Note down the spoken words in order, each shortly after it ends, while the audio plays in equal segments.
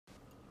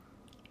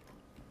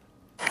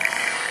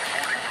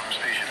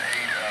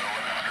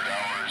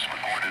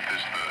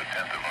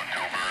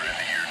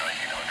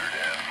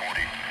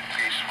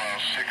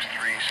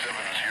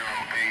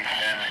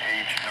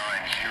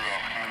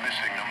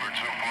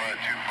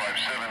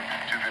7-257.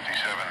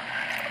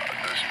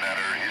 This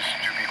matter is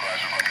to be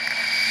classified.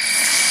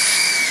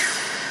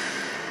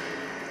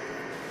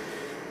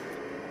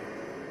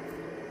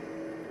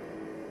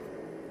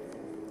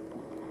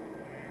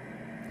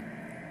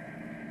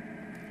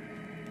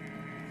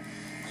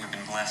 We have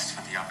been blessed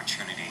with the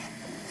opportunity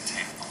to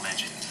take the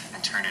legend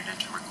and turn it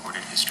into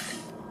recorded history.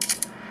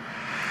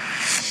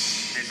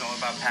 It's all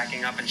about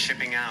packing up and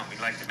shipping out. We'd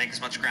like to make as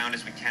much ground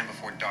as we can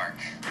before dark.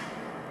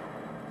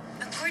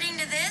 According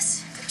to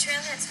this, the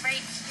trailhead's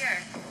right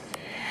here.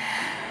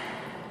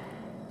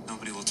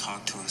 Nobody will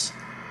talk to us.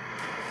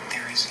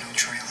 There is no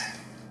trailhead.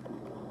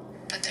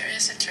 But there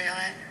is a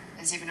trailhead.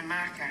 There's even a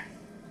marker.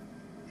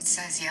 It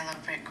says Yellow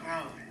Brick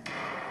Road.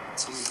 Did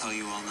someone tell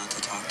you all not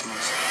to talk to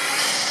us?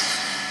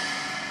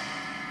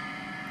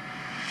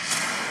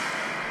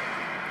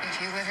 If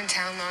you live in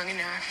town long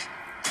enough,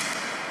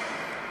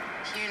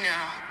 you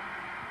know.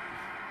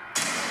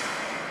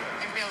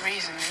 The real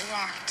reason they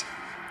walked.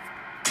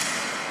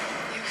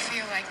 You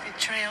feel like the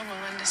trail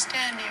will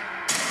understand you.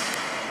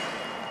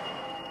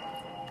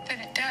 But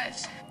it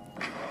does.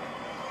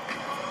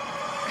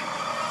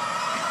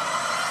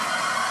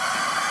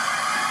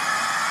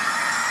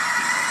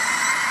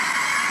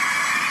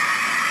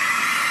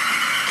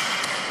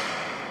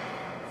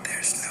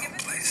 There's no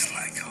place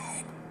like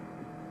home.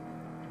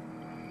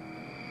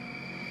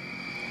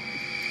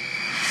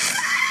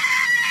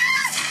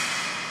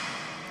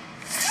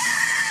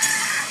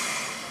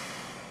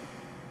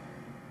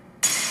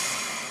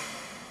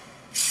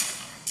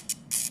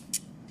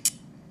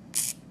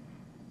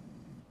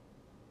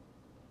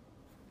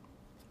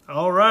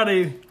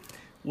 Alrighty,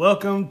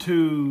 welcome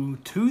to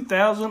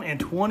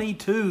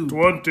 2022,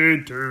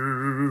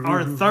 22.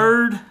 our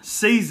third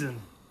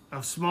season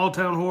of Small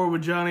Town Horror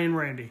with Johnny and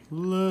Randy.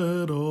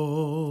 Let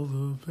all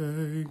the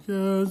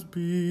pagans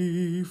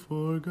be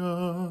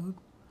forgot.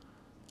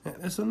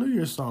 That's a New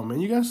Year's song,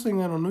 man. You guys sing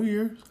that on New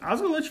Year's? I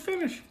was gonna let you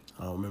finish.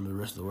 I don't remember the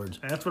rest of the words.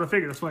 That's what I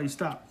figured. That's why you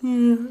stopped.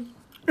 Yeah.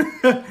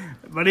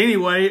 But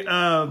anyway,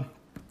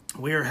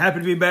 we are happy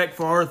to be back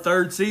for our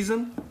third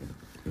season.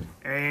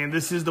 And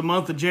this is the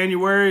month of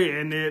January,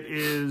 and it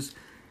is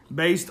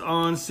based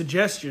on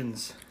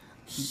suggestions.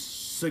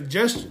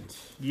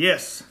 Suggestions.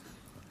 Yes.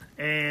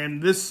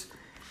 And this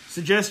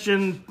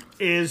suggestion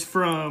is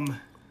from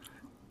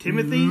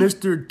Timothy.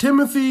 Mr.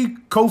 Timothy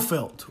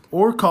Kofelt,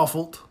 or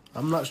Koffelt.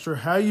 I'm not sure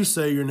how you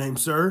say your name,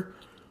 sir.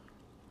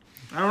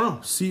 I don't know.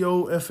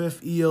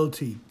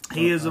 Koffelt.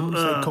 He is I'm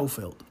gonna say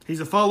Kofelt.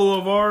 He's a follower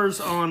of ours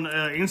on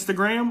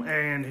Instagram,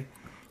 and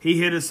he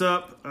hit us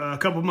up a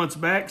couple months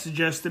back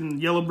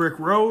suggesting Yellow Brick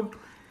Road.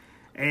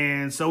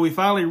 And so we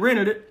finally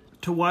rented it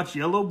to watch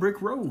Yellow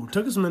Brick Road.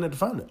 Took us a minute to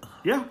find it.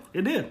 Yeah,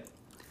 it did.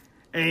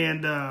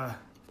 And I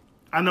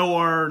know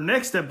our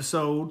next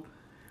episode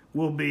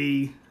will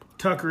be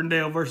Tucker and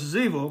Dale versus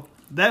Evil.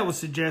 That was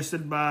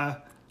suggested by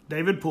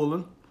David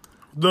Pullen.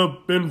 The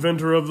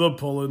inventor of the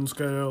Pullen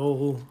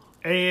scale.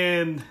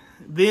 And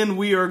then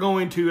we are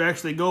going to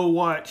actually go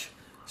watch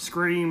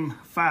Scream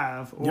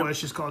 5, or it's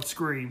just called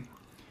Scream.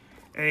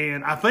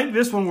 And I think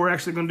this one we're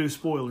actually going to do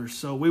spoilers.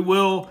 So we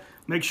will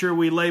make sure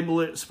we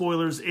label it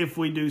spoilers if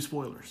we do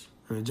spoilers.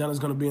 And Johnny's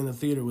going to be in the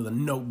theater with a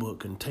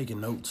notebook and taking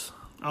notes.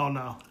 Oh,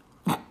 no.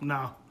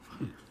 No.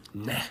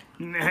 Nah.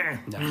 Nah.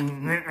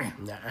 Nah.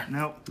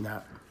 Nope. Nah.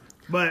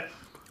 But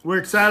we're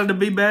excited to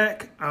be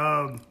back.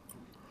 And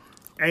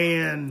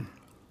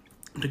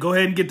to go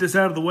ahead and get this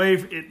out of the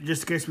way,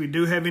 just in case we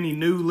do have any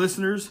new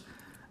listeners,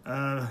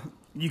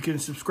 you can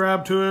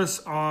subscribe to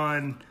us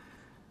on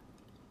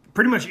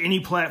pretty much any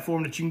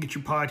platform that you can get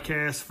your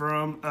podcasts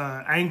from.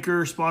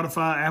 Anchor,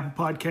 Spotify,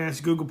 Apple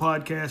Podcasts, Google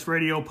Podcasts,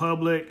 Radio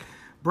Public,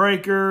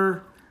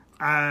 Breaker.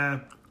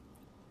 Did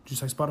you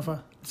say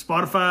Spotify?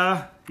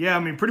 Spotify. Yeah, I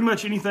mean, pretty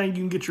much anything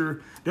you can get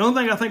your... The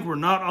only thing I think we're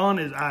not on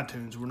is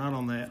iTunes. We're not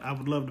on that. I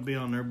would love to be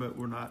on there, but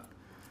we're not.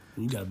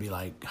 You got to be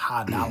like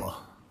high dollar.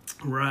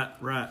 Right.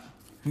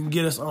 You can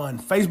get us on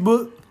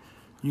Facebook.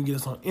 You can get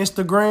us on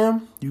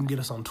Instagram. You can get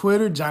us on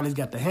Twitter. Johnny's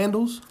got the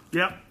handles.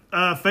 Yep.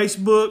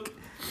 Facebook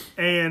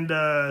and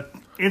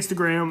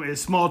Instagram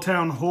is Small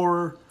Town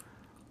Horror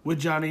with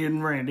Johnny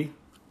and Randy.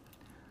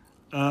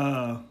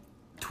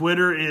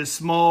 Twitter is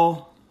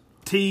Small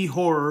T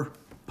Horror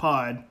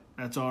Pod.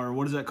 That's our,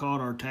 what is that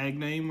called? Our tag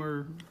name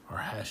or Our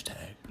hashtag.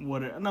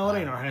 what? No, it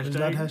ain't our hashtag. Is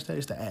that hashtag?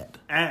 It's the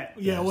 @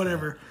 Yeah,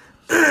 whatever.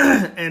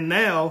 And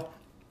now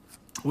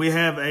we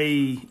have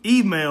a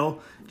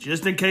email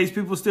just in case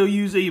people still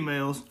use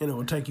emails. And it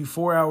will take you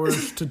 4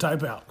 hours to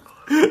type out.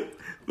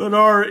 But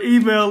our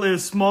email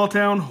is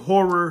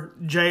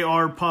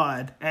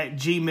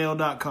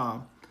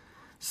smalltownhorrorjrpod@gmail.com.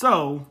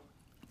 So,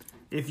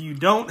 if you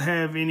don't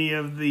have any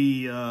of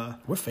the...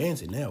 We're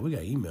fancy now. We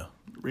got email.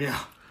 Yeah.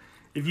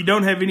 If you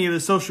don't have any of the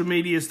social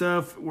media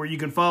stuff where you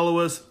can follow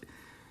us,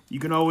 you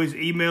can always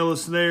email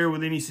us there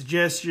with any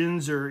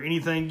suggestions or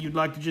anything you'd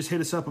like to just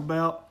hit us up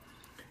about.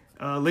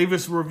 Leave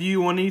us a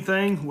review on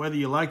anything, whether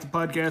you like the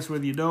podcast,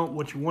 whether you don't,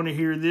 what you want to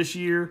hear this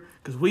year.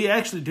 Because we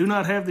actually do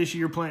not have this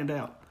year planned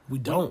out. We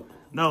don't.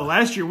 No,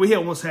 last year we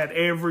almost had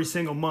every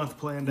single month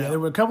planned Yeah, out. there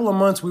were a couple of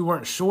months we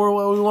weren't sure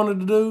what we wanted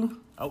to do.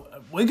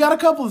 We got a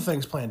couple of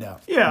things planned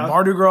out. Yeah.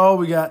 Mardi Gras,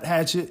 we got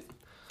Hatchet.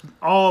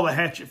 All the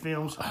Hatchet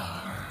films.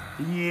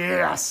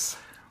 Yes.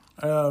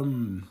 There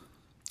was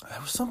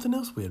something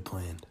else we had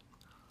planned.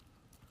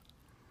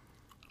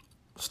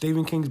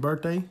 Stephen King's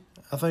birthday,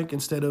 I think,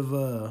 instead of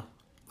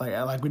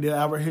like we did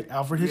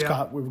Alfred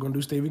Hitchcock, we were going to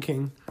do Stephen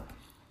King.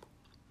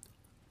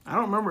 I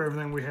don't remember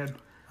everything we had.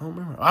 I don't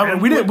remember. I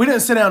mean, we didn't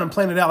sit down and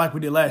plan it out like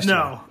we did last year.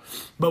 No.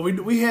 But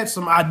we had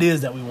some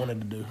ideas that we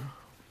wanted to do.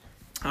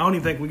 I don't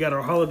even think we got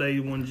our holiday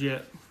ones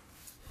yet.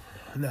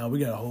 No, we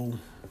got a whole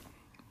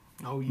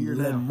Year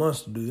 11 now.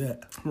 months to do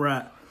that.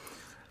 Right.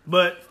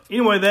 But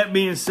anyway, that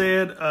being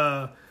said,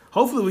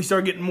 hopefully we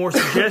start getting more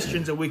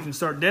suggestions and we can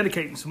start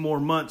dedicating some more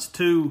months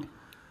to.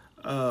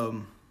 I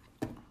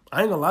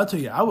ain't gonna lie to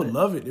you. I would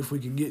love it if we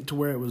could get to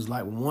where it was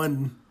like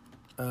one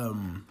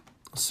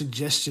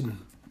suggestion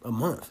a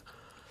month.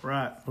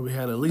 Right. Or we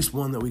had at least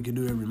one that we could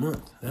do every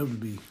month. That would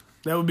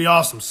be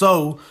awesome.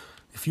 So,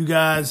 if you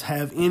guys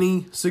have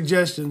any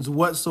suggestions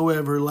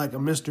whatsoever, like a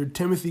Mr.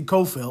 Timothy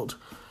Kofelt,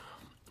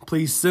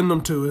 please send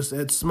them to us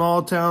at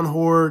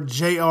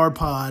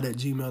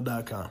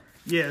smalltownhorrorjrpod@gmail.com.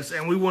 Yes,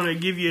 and we want to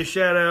give you a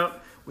shout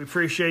out. We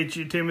appreciate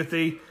you,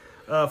 Timothy,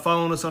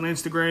 following us on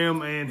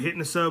Instagram and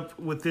hitting us up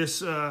with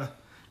this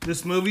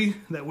this movie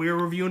that we are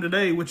reviewing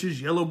today, which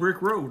is Yellow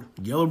Brick Road.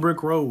 Yellow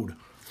Brick Road.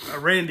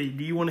 Randy,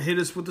 do you want to hit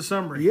us with the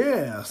summary?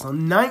 Yeah, so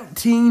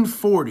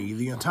 1940,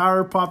 the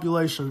entire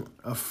population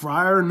of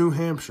Fryer, New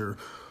Hampshire,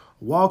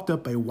 walked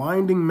up a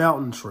winding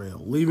mountain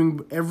trail,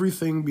 leaving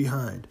everything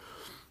behind.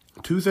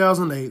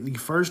 2008, the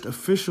first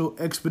official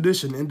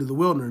expedition into the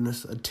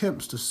wilderness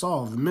attempts to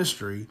solve the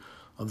mystery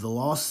of the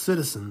lost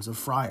citizens of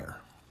Fryer.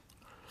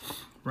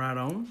 Right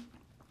on.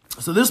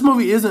 So this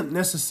movie isn't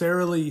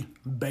necessarily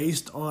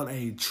based on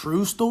a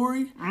true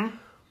story. Mm-hmm.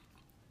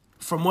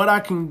 From what I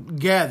can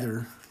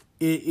gather,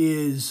 it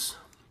is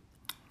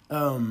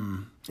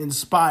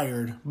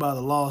inspired by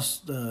the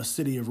lost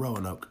city of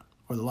Roanoke,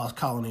 or the lost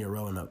colony of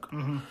Roanoke.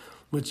 Mm-hmm.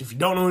 Which, if you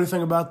don't know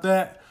anything about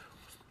that,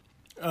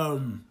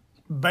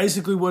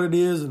 basically what it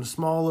is, and a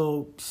small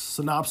little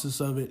synopsis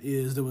of it,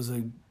 is there was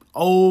a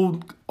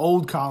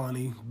old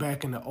colony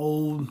back in the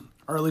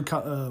early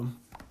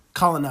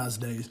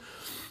colonized days.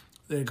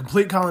 The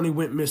complete colony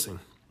went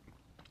missing.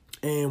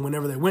 And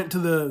whenever they went to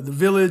the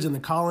village and the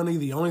colony,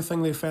 the only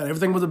thing they found,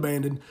 everything was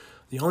abandoned.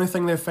 The only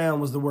thing they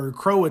found was the word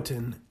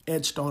Croatan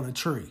etched on a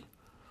tree.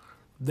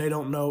 They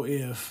don't know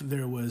if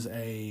there was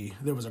a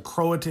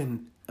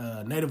Croatan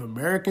Native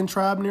American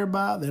tribe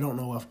nearby. They don't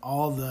know if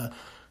all the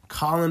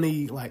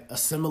colony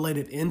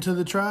assimilated into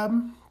the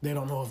tribe. They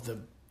don't know if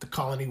the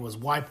colony was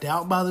wiped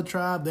out by the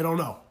tribe. They don't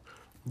know.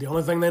 The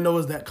only thing they know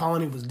is that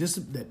colony was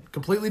that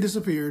completely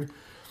disappeared,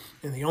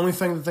 and the only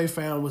thing that they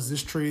found was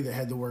this tree that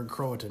had the word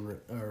Croatan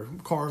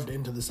carved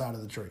into the side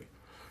of the tree.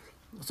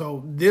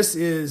 So this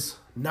is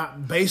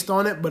not based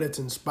on it, but it's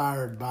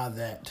inspired by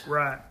that.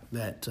 Right.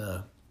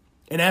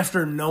 And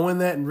after knowing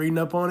that and reading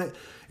up on it,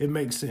 it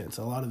makes sense.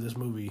 A lot of this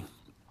movie,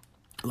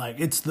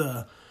 it's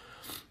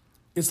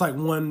like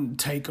one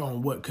take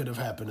on what could have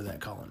happened to that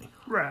colony.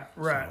 Right.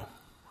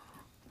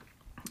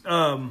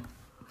 So.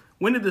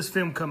 When did this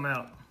film come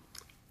out?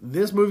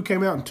 This movie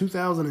came out in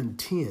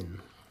 2010.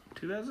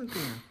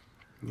 2010.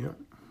 Yep.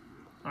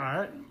 All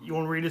right. You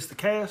want to read us the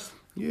cast?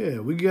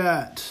 Yeah,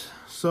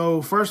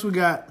 first we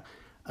got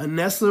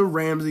Anessa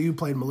Ramsey, who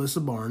played Melissa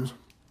Barnes.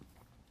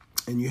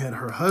 And you had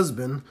her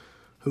husband,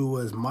 who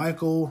was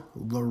Michael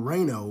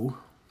Loreno,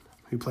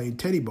 who played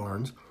Teddy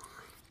Barnes.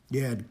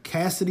 You had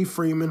Cassidy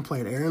Freeman,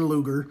 played Aaron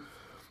Luger.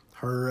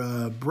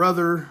 Her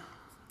brother,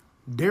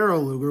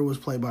 Daryl Luger, was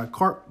played by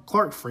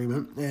Clark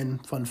Freeman.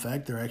 And fun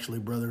fact, they're actually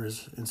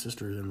brothers and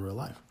sisters in real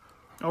life.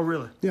 Oh,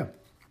 really? Yeah.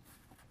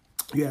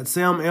 You had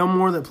Sam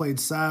Elmore that played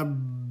Cy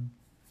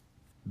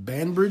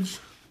Banbridge.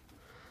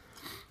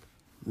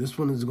 This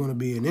one is going to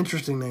be an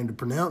interesting name to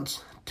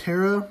pronounce.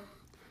 Tara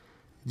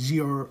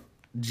Giordano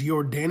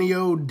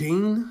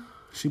Dean.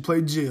 She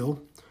played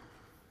Jill.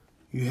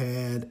 You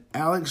had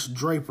Alex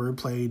Draper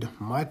played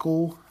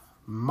Michael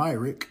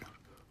Myrick.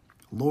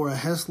 Laura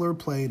Hessler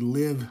played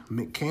Liv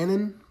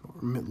McCann.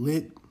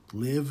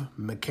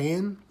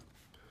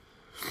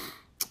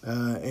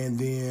 And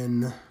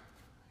then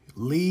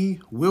Lee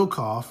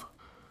Wilkoff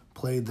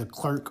played the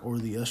clerk or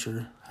the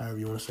usher, however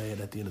you want to say it,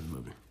 at the end of the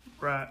movie.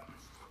 Right.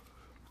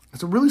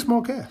 It's a really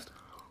small cast.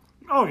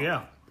 Oh,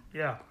 yeah.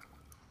 Yeah.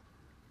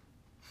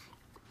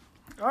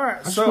 All right,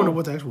 I just wonder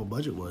what the actual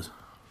budget was.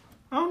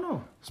 I don't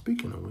know.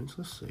 Speaking of which,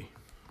 let's see.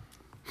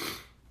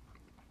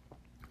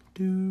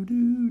 I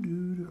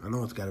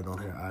know it's got it on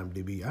here,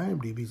 IMDb.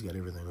 IMDb's got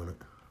everything on it.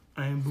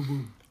 I am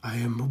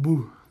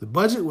boo-boo. The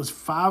budget was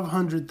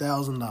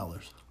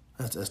 $500,000.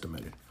 That's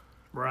estimated.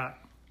 Right.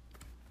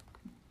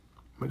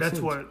 Makes That's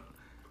sense. what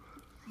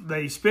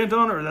they spent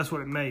on it, or that's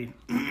what it made?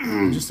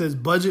 It just says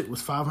budget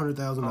was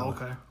 $500,000. Oh,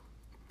 okay.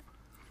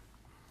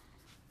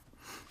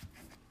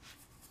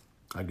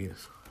 I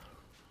guess.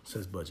 It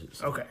says budget.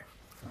 So. Okay.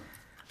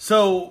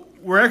 So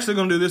we're actually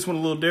going to do this one a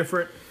little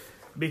different.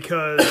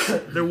 because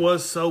there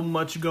was so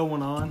much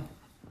going on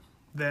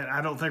that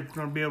I don't think we're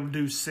going to be able to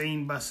do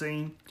scene by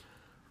scene.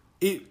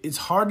 It's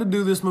hard to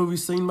do this movie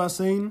scene by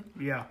scene.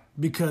 Yeah.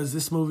 Because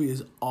this movie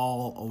is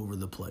all over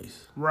the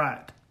place.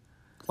 Right.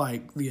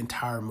 Like, the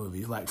entire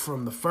movie. Like,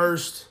 from the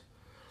first,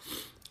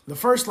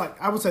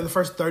 like, I would say the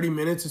first 30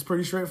 minutes is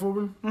pretty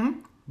straightforward. Mm-hmm.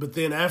 But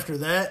then after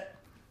that,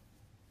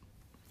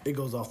 it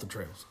goes off the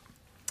trails.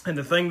 And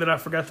the thing that I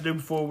forgot to do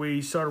before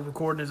we started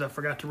recording is I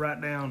forgot to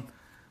write down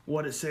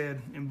what it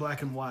said in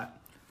black and white.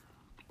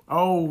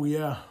 Oh,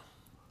 yeah.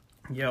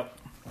 Yep.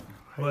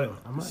 But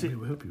I might be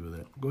able to help you with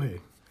that. Go ahead.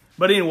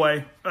 But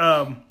anyway,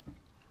 I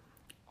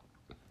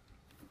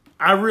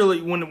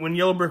really, when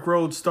Yellow Brick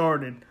Road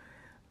started,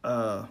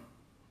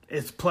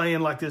 it's playing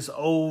like this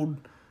old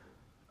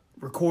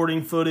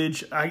recording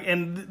footage.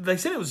 And they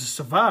said it was a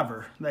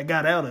survivor that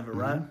got out of it,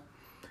 right?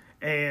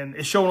 And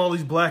it's showing all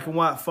these black and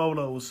white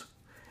photos.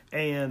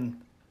 And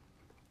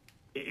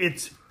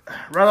it's,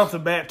 right off the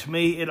bat, to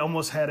me, it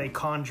almost had a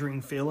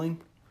Conjuring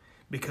feeling.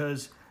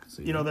 Because,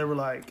 you know, they were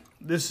like,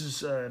 this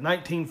is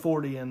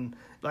 1940, and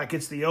like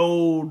it's the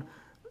old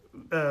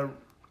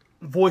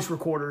voice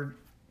recorder,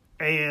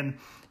 and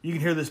you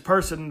can hear this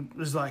person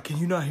is like, can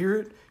you not hear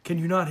it? Can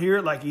you not hear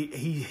it? Like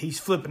he's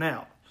flipping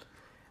out.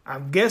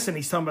 I'm guessing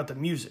he's talking about the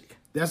music.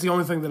 That's the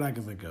only thing that I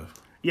can think of.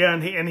 Yeah,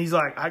 and he's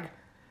like,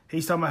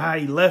 he's talking about how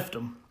he left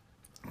him.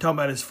 Talking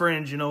about his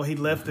friends, you know, he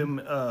left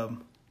him.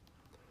 I'm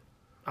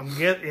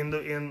guessing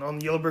on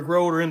the Yellow Brick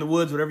Road or in the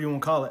woods, whatever you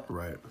want to call it.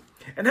 Right.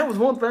 And that was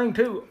one thing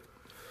too.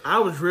 I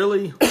was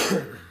really,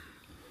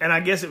 and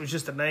I guess it was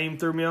just the name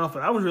threw me off,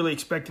 but I was really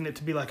expecting it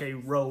to be like a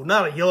road,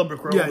 not a Yellow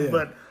Brick Road,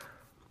 but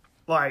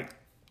like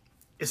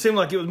it seemed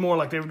like it was more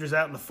like they were just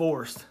out in the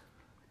forest.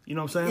 You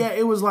know what I'm saying? Yeah,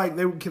 it was like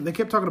they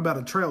kept talking about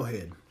a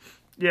trailhead.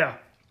 Yeah.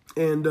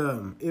 And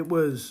it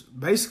was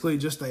basically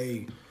just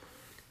they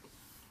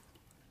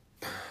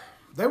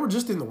were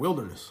just in the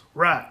wilderness.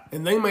 Right.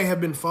 And they may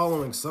have been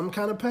following some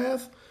kind of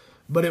path,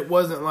 but it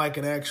wasn't like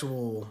an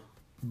actual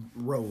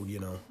road, you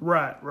know.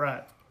 Right.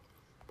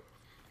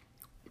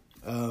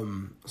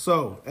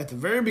 So, at the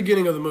very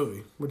beginning of the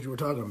movie, what you were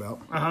talking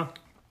about,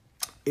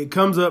 it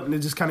comes up and it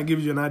just kind of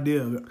gives you an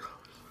idea of it.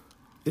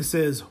 It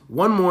says,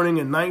 one morning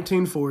in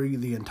 1940,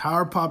 the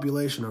entire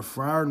population of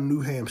Friar,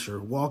 New Hampshire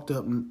walked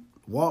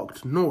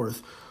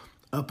north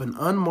up an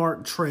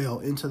unmarked trail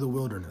into the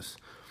wilderness.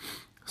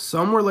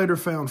 Some were later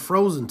found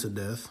frozen to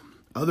death.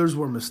 Others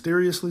were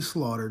mysteriously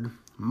slaughtered.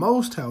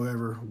 Most,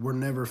 however, were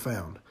never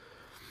found.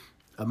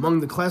 Among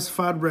the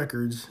classified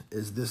records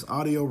is this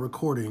audio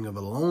recording of a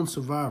lone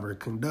survivor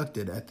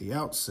conducted at the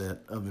outset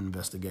of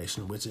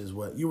investigation, which is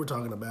what you were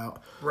talking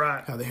about.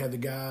 Right. How they had the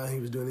guy, he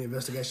was doing the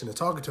investigation and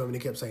talking to him, and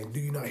he kept saying, do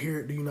you not hear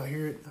it? Do you not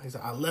hear it? He said,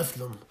 I left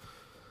them.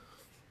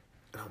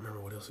 I don't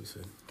remember what else he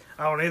said.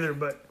 I don't either,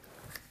 but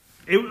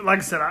it, like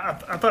I said, I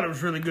thought it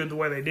was really good the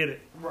way they did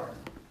it. Right.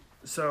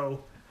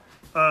 So,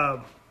 I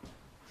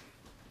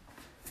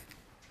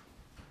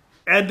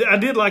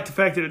did like the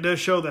fact that it does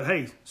show that,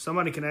 hey,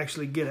 somebody can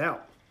actually get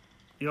out.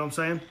 You know what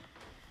I'm saying?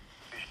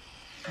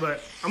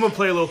 But I'm going to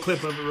play a little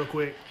clip of it real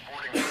quick.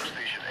 Boarding from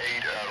Station 8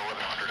 at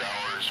 1100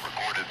 hours,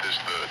 recorded this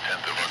the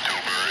 10th of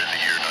October in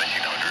the year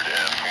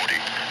 1940.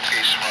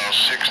 Case file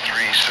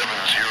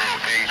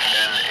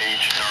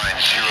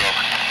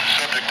 63708NH90.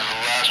 Subject to the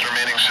last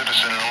remaining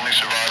citizen and only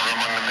survivor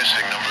among the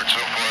missing, numbered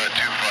so far at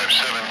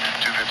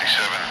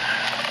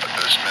 257-257.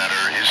 This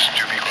matter is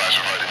to be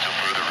classified until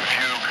further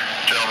review.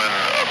 Gentlemen,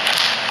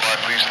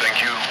 please,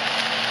 thank you.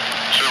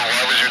 Sir,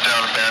 why was your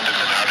town abandoned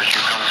and how did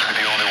you come to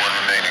be the only one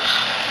remaining?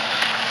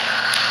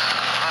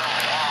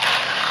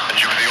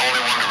 And you were the only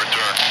one to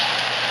return.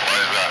 Why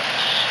is that?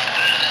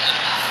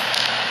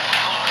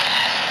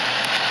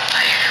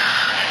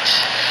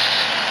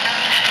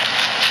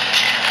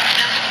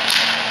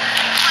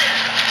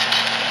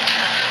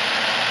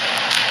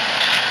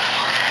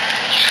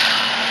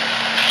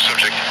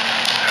 Subject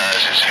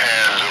has his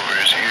hands over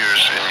his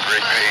ears in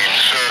great pain.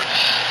 Sir,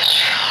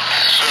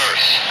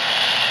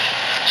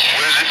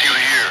 what is it you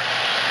hear?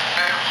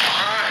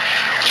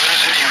 What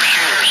is it you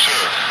hear,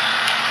 sir?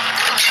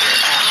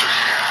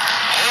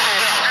 Hold him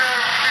down.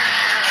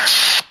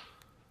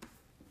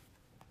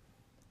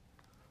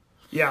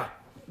 Yeah.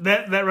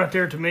 That right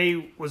there to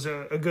me was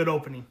a good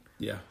opening.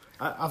 Yeah.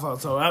 I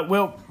thought so.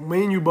 Well,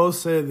 me and you both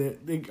said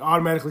that it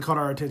automatically caught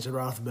our attention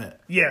right off the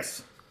bat.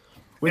 Yes.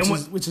 Which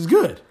is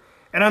good.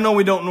 And I know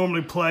we don't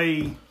normally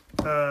play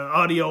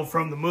audio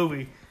from the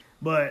movie,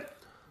 but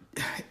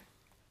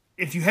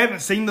if you haven't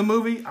seen the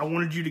movie, I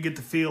wanted you to get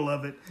the feel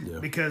of it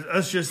because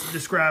us just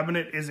describing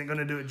it isn't going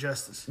to do it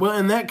justice. Well,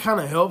 and that kind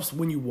of helps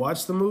when you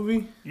watch the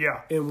movie. Yeah.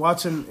 And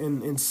watching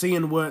and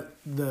seeing what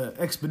the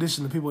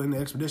people in the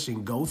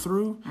expedition go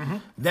through,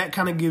 that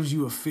kind of gives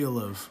you a feel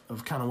of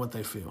kind of what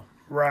they feel.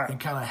 Right. And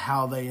kind of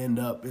how they end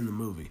up in the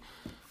movie,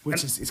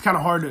 which it's kind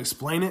of hard to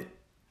explain it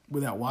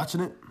without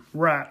watching it.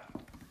 Right.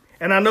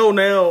 And I know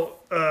now,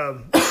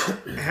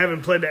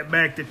 having played that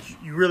back, that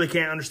you really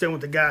can't understand what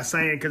the guy's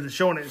saying because it's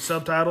showing it in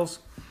subtitles.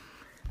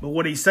 But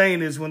what he's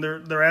saying is when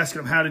they're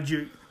asking him, how did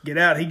you get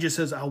out? He just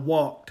says, I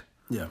walked.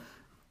 Yeah.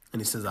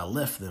 And he says, I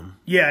left them.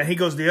 Yeah, and he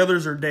goes, the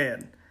others are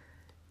dead.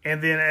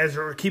 And then as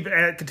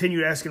they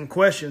continue asking him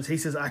questions, he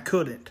says, I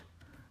couldn't.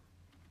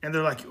 And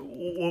they're like,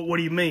 what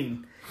do you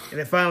mean? And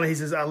then finally he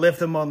says, I left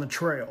them on the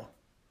trail.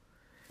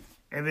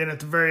 And then at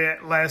the very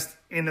last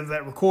end of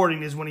that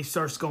recording is when he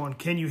starts going,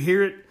 can you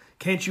hear it?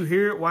 Can't you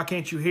hear it? Why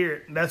can't you hear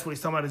it? And that's what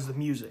he's talking about is the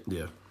music.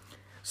 Yeah.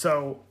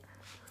 So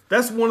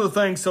that's one of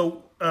the things.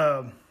 So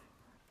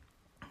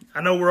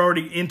I know we're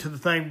already into the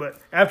thing, but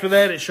after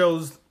that it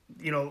shows,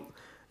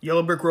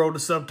 Yellow Brick Road,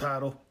 the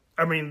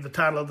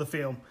title of the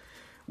film.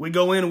 We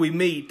go in and we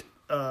meet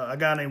a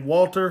guy named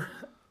Walter,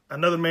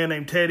 another man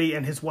named Teddy,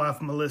 and his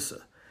wife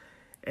Melissa.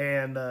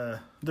 And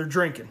they're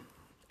drinking.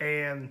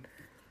 And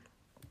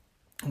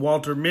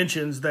Walter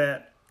mentions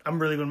that, I'm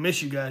really going to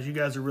miss you guys. You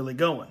guys are really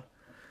going.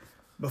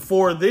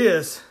 Before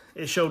this,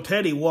 it showed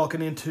Teddy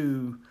walking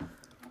into,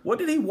 what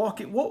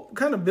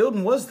kind of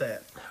building was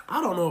that?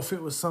 I don't know if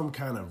it was some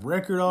kind of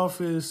record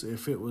office,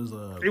 if it was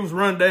It was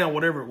run down,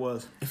 whatever it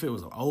was. If it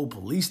was an old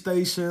police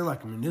station,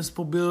 like a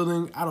municipal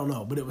building, I don't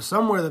know. But it was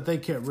somewhere that they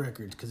kept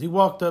records, because he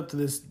walked up to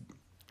this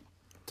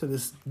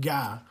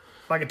guy.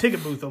 Like a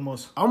ticket booth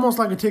almost. Almost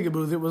like a ticket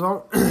booth. It was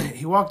on.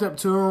 He walked up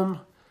to him,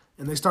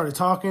 and they started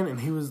talking, and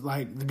he was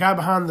like, the guy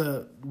behind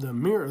the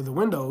mirror, the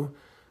window,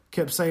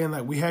 kept saying,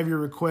 like, we have your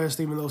request,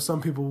 even though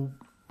some people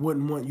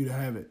wouldn't want you to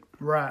have it.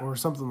 Right. Or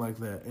something like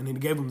that. And he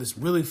gave him this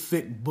really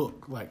thick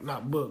book, like,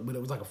 not book, but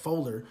it was like a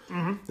folder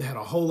that had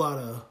a whole lot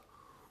of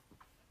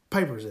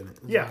papers in it.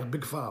 It was like a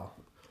big file.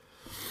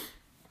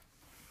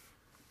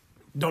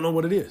 Don't know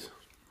what it is.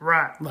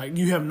 Right. Like,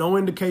 you have no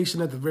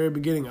indication at the very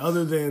beginning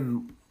other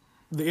than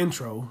the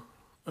intro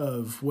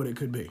of what it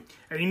could be.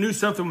 And he knew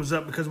something was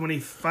up because when he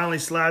finally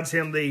slides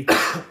him the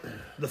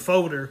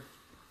folder,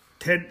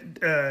 Ted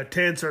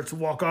starts to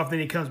walk off. Then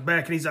he comes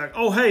back and he's like,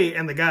 "Oh hey,"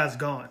 and the guy's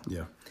gone.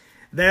 Yeah,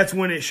 that's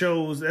when it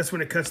shows. That's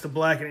when it cuts to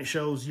black and it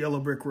shows Yellow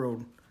Brick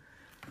Road.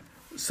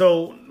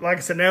 So, like I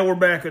said, now we're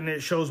back and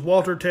it shows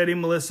Walter, Teddy,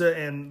 Melissa,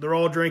 and they're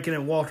all drinking.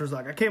 And Walter's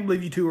like, "I can't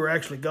believe you two are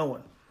actually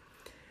going."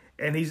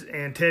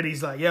 And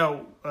Teddy's like,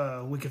 "Yo,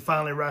 we can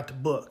finally write the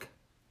book."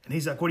 And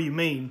he's like, "What do you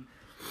mean?"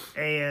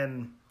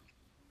 And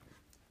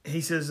he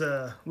says,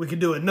 "We could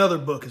do another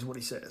book," is what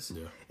he says.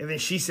 Yeah. And then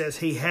she says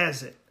he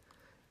has it.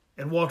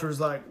 And Walter's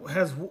like,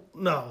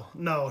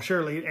 no,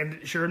 surely.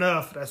 And sure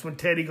enough, that's when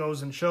Teddy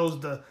goes and shows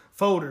the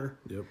folder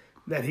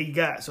that he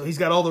got. So he's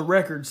got all the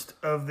records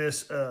of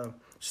this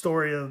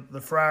story of the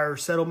Friar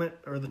settlement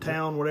or the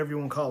town, whatever you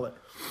want to call it.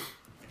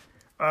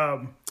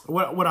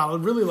 What I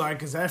would really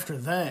like is after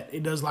that,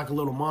 it does like a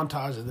little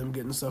montage of them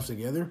getting stuff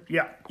together.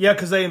 Yeah,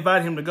 because they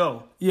invite him to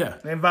go. Yeah.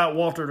 They invite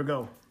Walter to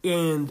go.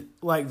 And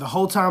like the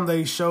whole time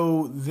they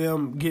show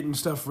them getting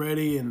stuff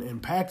ready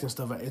and packed and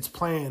stuff, it's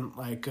playing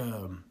like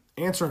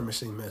answering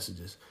machine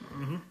messages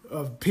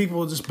of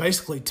people just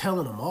basically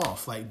telling them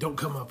off. Like, don't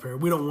come up here.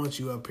 We don't want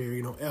you up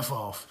here. F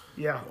off.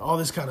 Yeah. All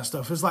this kind of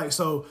stuff. It's like,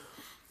 so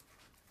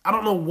I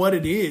don't know what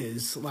it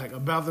is like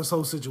about this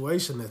whole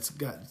situation that's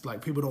got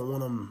like people don't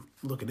want them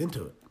looking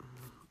into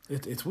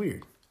it. It's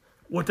weird.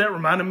 What that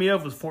reminded me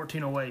of was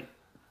 1408.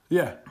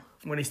 Yeah.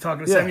 When he's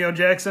talking to Samuel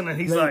Jackson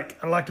and he's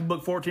like, I'd like to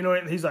book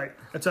 1408. And he's like,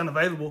 that's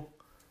unavailable.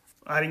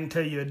 I didn't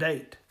tell you a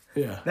date.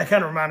 Yeah. That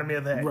kind of reminded me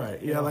of that.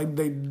 Right. Yeah, like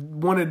they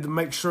wanted to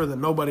make sure that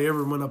nobody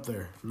ever went up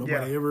there.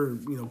 Nobody ever,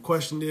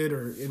 questioned it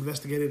or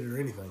investigated it or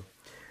anything.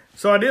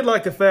 So I did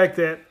like the fact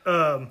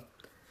that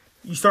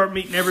you start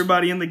meeting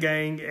everybody in the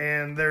gang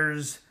and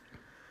there's,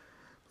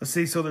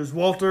 there's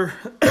Walter,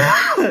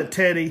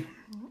 Teddy,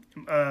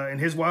 and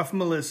his wife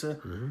Melissa.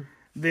 Mm-hmm.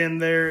 Then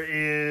there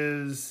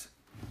is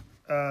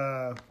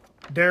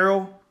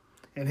Daryl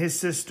and his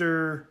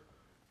sister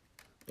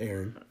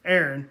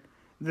Aaron.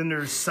 Then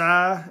there's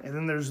Cy, and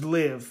then there's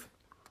Liv.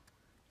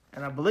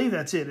 And I believe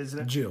that's it,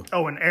 isn't it? Jill.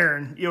 Oh, and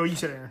Aaron. You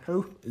said Aaron.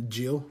 Who?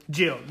 Jill,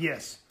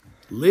 yes.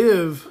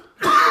 Liv.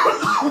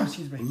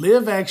 Excuse me.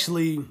 Liv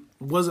actually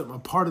wasn't a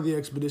part of the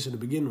expedition to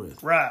begin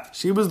with. Right.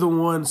 She was the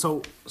one.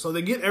 So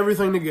they get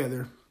everything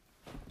together,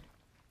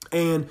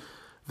 and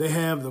they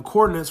have the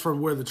coordinates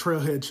from where the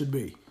trailhead should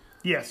be.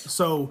 Yes.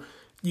 So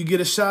you get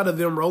a shot of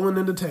them rolling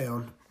into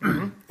town,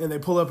 and they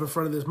pull up in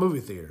front of this movie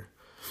theater.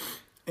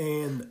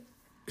 And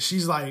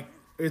she's like,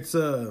 it's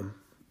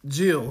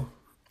Jill,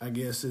 I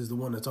guess, is the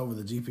one that's over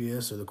the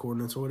GPS or the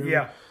coordinates or whatever.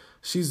 Yeah.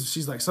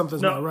 She's like,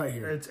 something's not right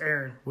here. It's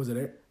Aaron. Was it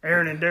Aaron?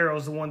 Aaron and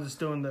Daryl's the one that's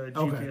doing the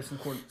GPS and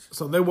coordinates.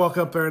 So they walk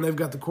up there and they've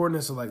got the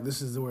coordinates of like,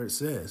 this is where it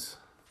says.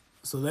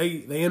 So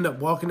they end up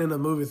walking in the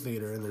movie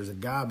theater and there's a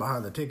guy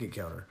behind the ticket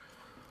counter.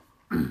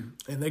 And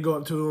they go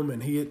up to him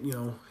and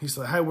he's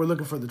like, hey, we're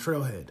looking for the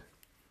trailhead.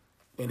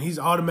 And he's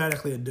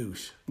automatically a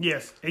douche.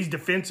 Yes. He's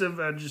defensive.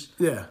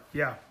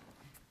 Yeah.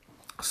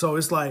 So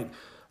it's like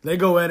they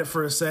go at it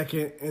for a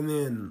second, and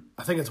then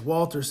I think it's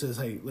Walter says,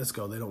 hey, let's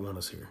go. They don't want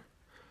us here.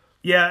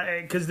 Yeah,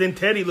 because then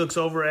Teddy looks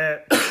over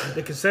at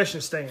the concession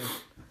stand.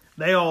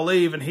 They all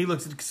leave, and he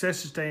looks at the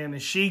concession stand,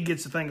 and she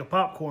gets a thing of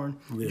popcorn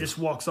and just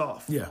walks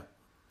off. Yeah.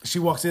 She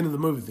walks into the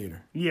movie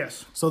theater.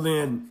 Yes. So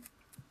then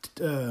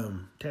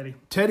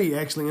Teddy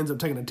actually ends up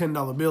taking a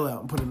 $10 bill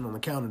out and putting it on the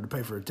counter to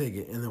pay for a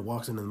ticket, and then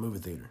walks into the movie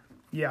theater.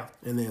 Yeah.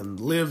 And then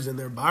lives in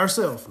there by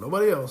herself,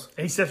 nobody else.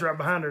 And he sits right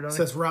behind her, doesn't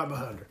Sits right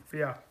behind her. he?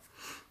 Yeah.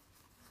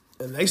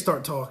 And they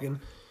start talking,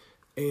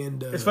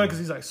 and It's funny because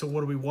he's like, so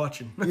what are we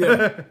watching?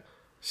 yeah,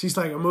 she's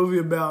like a movie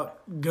about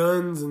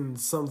guns and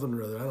something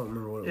or other. I don't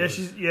remember what it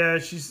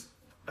was. she's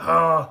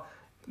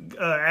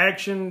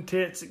action,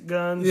 tits,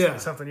 guns, Yeah.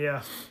 something,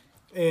 yeah.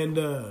 And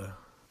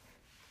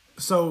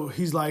so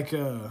he's like,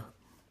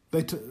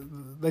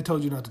 they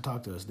told you not to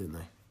talk to us, didn't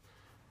they?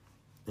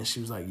 And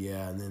she was like,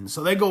 yeah. And then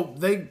so they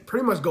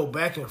pretty much go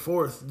back and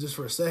forth just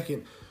for a second.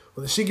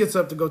 Well, then she gets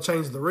up to go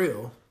change the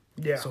reel.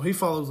 Yeah. So he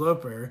follows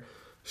up there,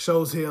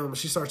 shows him.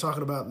 She starts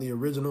talking about the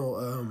original.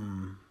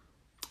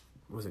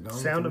 Was it Gone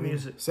with Sound the of Wind?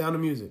 Music. Sound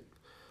of Music.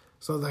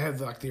 So they have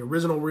like the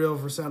original reel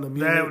for Sound of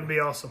Music. That would be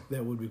awesome.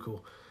 That would be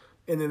cool.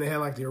 And then they had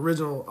like the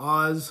original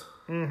Oz.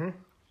 Mm-hmm.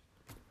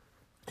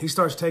 He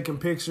starts taking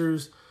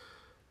pictures,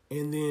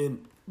 and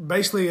then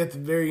basically at the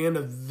very end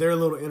of their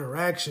little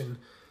interaction,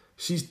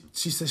 she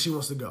says she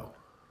wants to go.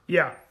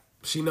 Yeah.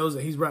 She knows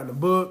that he's writing a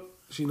book.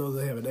 She knows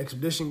they have an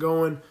expedition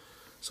going.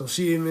 So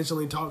she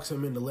eventually talks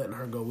him into letting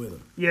her go with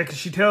him. Yeah, because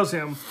she tells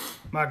him,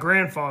 my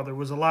grandfather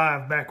was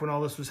alive back when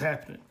all this was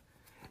happening.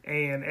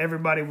 And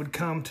everybody would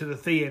come to the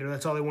theater.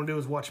 That's all they want to do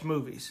is watch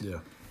movies. Yeah.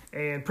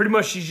 And pretty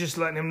much she's just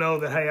letting him know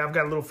that, hey, I've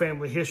got a little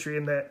family history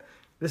and that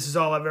this is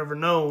all I've ever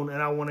known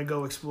and I want to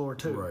go explore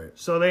too. Right.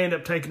 So they end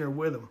up taking her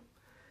with them.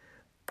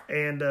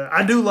 And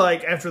I do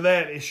like, after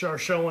that, it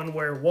starts showing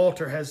where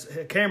Walter has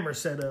a camera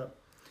set up.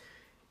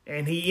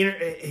 And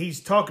he's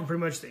talking pretty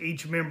much to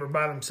each member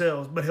by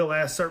themselves, but he'll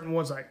ask certain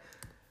ones like,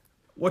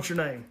 what's your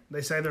name?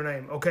 They say their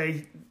name.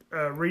 Okay,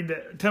 read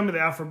that. Tell me the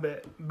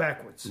alphabet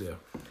backwards. Yeah.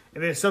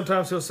 And then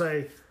sometimes he'll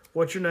say,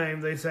 what's your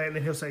name? They say, and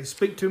then he'll say,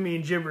 speak to me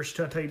in gibberish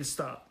till I tell you to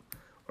stop.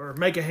 Or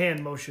make a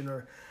hand motion.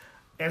 And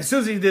as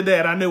soon as he did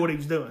that, I knew what he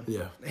was doing.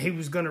 Yeah. He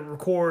was going to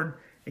record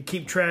and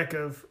keep track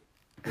of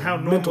how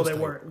mental normal they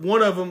state. were.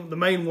 One of them, the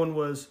main one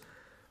was,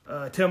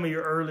 tell me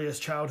your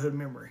earliest childhood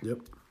memory. Yep.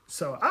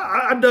 So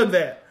I dug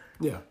that.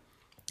 Yeah.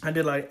 I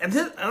did like, and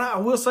I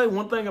will say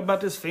one thing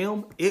about this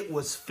film. It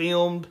was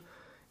filmed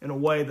in a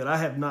way that I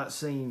have not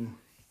seen,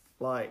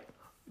 like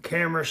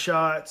camera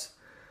shots.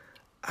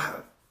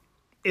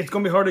 It's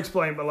gonna be hard to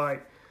explain, but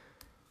like,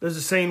 there's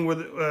a scene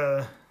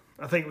where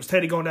I think it was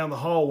Teddy going down the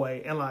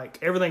hallway, and like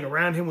everything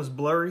around him was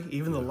blurry,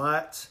 even the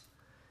lights.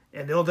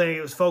 And the only thing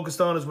it was focused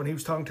on is when he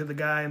was talking to the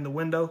guy in the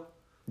window.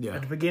 Yeah.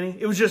 At the beginning,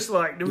 it was just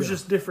like it was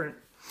just different.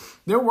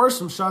 There were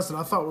some shots that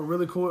I thought were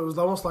really cool. It was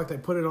almost like they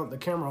put it on the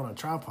camera on a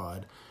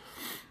tripod,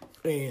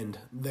 and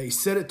they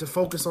set it to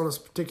focus on this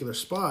particular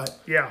spot.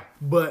 Yeah.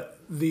 But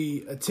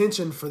the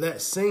attention for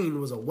that scene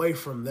was away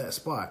from that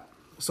spot,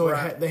 so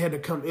Right. they had to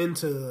come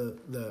into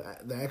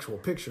the actual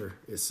picture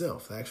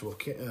itself, the actual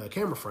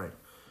camera frame.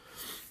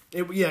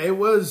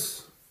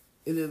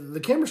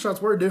 The camera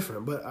shots were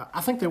different, but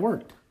I think they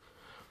worked.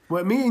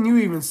 What me and you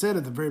even said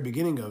at the very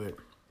beginning of it,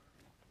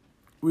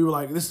 we were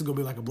like, "This is gonna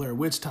be like a Blair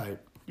Witch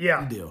type."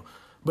 Yeah. Deal,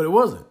 but it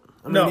wasn't.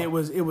 I mean, No. it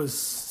was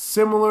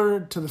similar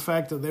to the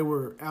fact that they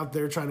were out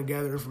there trying to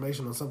gather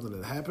information on something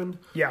that happened.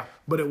 Yeah.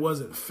 But it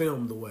wasn't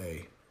filmed the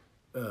way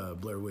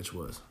Blair Witch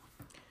was.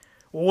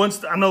 Well, once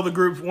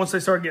they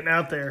started getting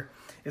out there,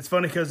 it's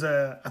funny because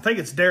I think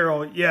it's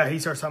Daryl. Yeah, he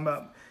starts talking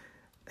about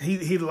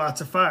he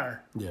lights a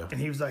fire. Yeah. And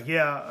he was like,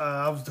 "Yeah,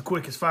 I was the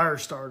quickest fire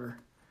starter."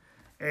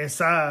 And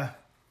Cy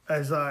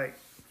is like,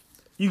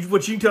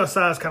 what you can tell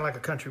Cy is kind of like a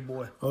country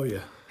boy. Oh yeah,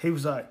 He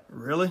was like,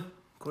 "Really,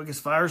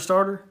 quickest fire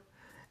starter?"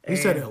 he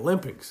said the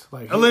Olympics.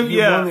 Like he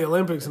yeah. won the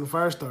Olympics in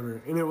fire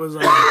starter, and it was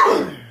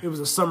it was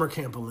a summer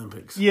camp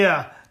Olympics.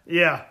 Yeah,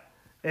 yeah.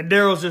 And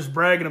Daryl's just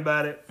bragging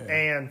about it,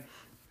 and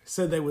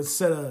Said they would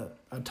set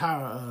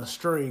a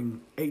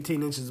string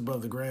 18 inches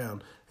above the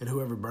ground, and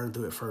whoever burned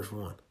through it first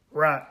won.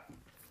 right.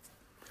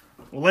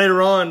 Well,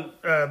 later on,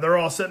 they're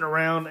all sitting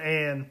around,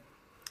 and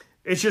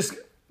it's just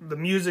the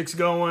music's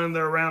going.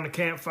 They're around the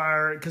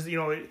campfire because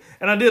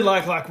and I did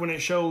like when it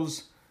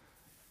shows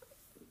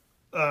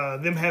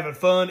them having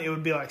fun. It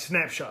would be like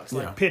snapshots,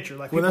 like picture,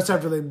 like Well, that's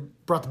after they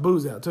brought the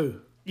booze out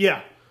too,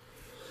 yeah.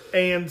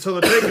 And so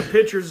they're taking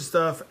pictures and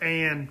stuff,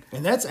 and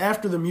and that's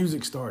after the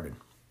music started.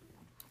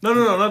 no,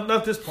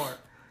 not this part.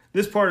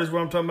 This part is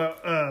what I'm talking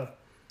about.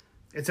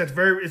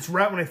 It's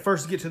right when they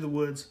first get to the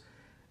woods,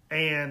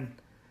 and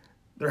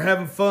they're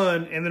having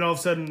fun, and then all of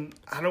a sudden,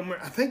 I don't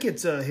remember. I think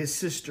it's his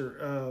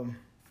sister.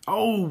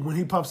 Oh, when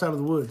he pops out of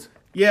the woods.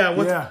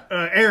 Yeah.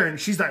 Erin.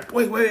 She's like,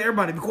 wait,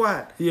 everybody, be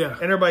quiet. Yeah.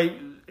 And everybody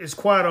is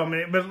quiet on a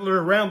minute, but they're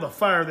around the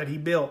fire that he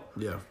built.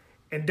 Yeah.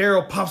 And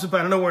Daryl pops up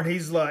out of nowhere, and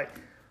he's like,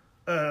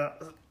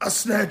 "I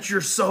snatch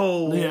your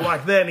soul,"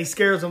 like that, and he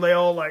scares them.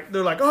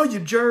 They're like, "Oh, you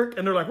jerk!"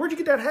 And they're like, "Where'd you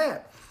get that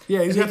hat?"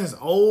 Yeah, he's got this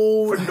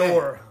old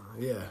fedora. hat.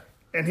 Yeah.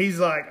 And he's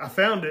like, "I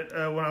found it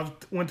when I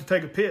went to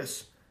take a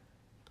piss."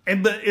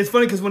 But it's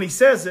funny because when he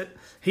says it,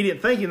 he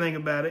didn't think anything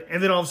about it,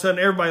 and then all of a sudden,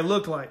 everybody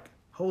looked like,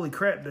 "Holy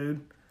crap, dude!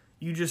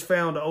 You just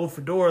found an old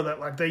fedora that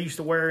like they used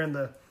to wear in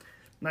the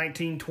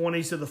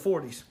 1920s to the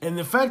 40s. And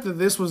the fact that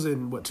this was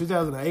in,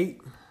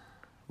 2008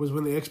 was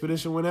when the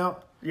expedition went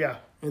out? Yeah.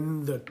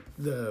 And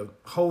the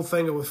whole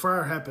thing with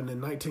fire happened in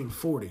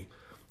 1940.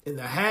 And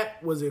the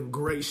hat was in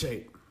great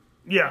shape.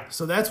 Yeah.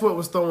 So that's what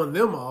was throwing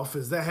them off,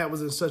 is that hat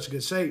was in such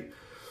good shape.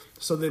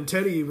 So then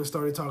Teddy even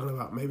started talking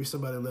about maybe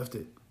somebody left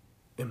it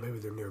and maybe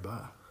they're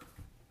nearby.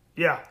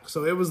 Yeah.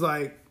 So it was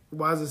like,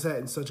 why is this hat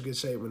in such good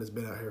shape when it's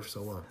been out here for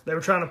so long? They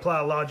were trying to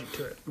apply logic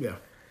to it.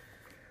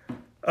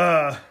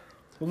 Yeah.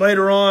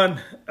 Later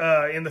on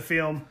in the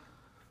film,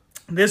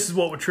 this is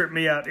what would trip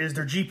me out, is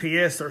their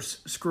GPS are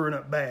screwing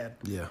up bad.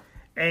 Yeah.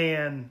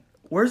 And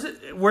where's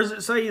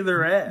it say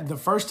they're at? The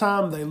first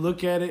time they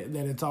look at it,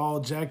 that it's all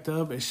jacked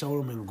up, it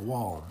showed them in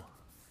Guam.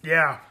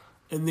 Yeah.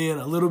 And then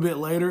a little bit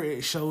later,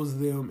 it shows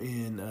them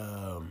in,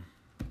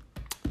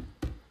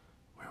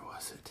 where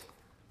was it?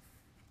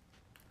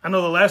 I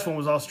know the last one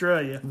was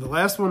Australia. The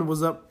last one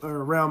was up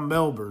around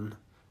Melbourne.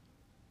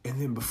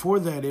 And then before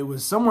that, it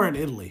was somewhere in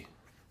Italy.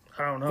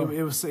 I don't know.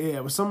 It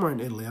was somewhere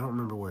in Italy. I don't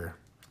remember where.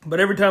 But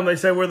every time they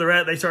say where they're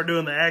at, they start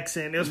doing the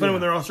accent. It was funny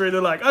when they're in Australia,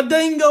 they're like, a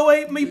dingo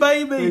ate me,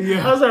 baby.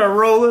 Yeah. I was like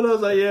rolling. I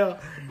was like, yeah.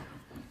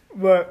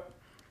 But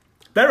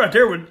that right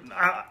there would,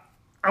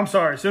 I'm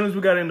sorry, as soon as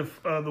we got into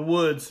the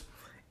woods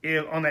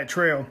on that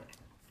trail,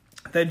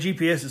 that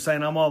GPS is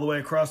saying I'm all the way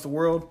across the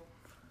world,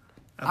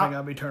 I think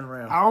I'll be turning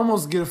around. I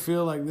almost get a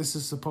feel like this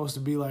is supposed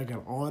to be like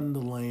an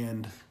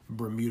on-the-land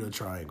Bermuda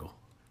Triangle.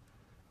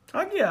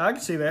 Yeah, I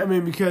can see that. I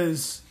mean,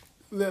 because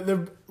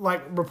the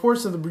like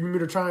reports of the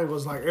Bermuda Triangle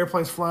is like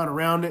airplanes flying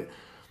around it,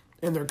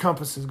 and their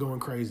compass is going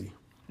crazy.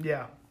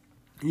 Yeah.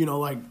 You know,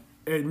 like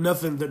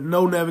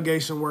no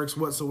navigation works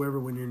whatsoever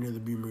when you're near the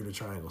Bermuda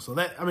Triangle. So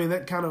that's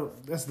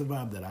the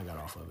vibe that I got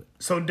off of it.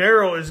 So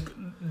Daryl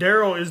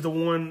is the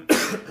one.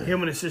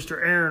 Him and his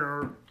sister Erin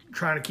are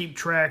trying to keep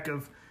track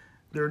of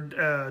their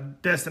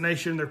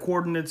destination, their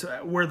coordinates,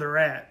 where they're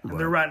at, and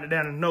they're writing it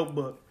down in a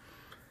notebook.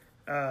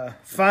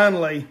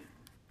 Finally,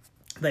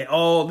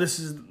 this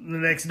is the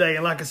next day,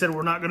 and like I said,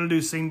 we're not going to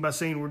do scene by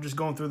scene. We're just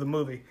going through the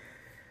movie.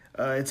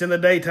 It's in the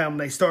daytime, and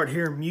they start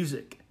hearing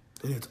music.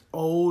 And it's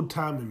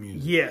old-timey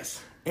music.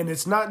 Yes. And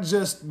it's not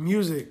just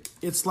music.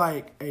 It's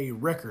like a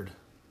record.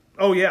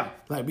 Oh, yeah.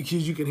 Like,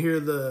 because you can hear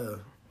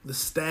the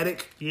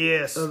static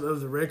Yes. of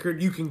the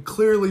record. You can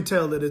clearly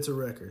tell that it's a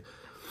record.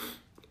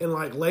 And,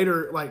 like,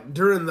 later, like,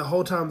 during the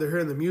whole time they're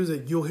hearing the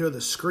music, you'll hear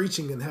the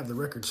screeching and have the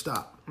record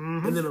stop.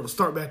 Mm-hmm. And then it'll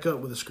start back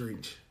up with a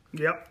screech.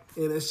 Yep.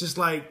 And it's just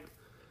like,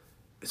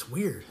 it's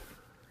weird.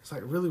 It's,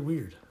 like, really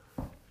weird.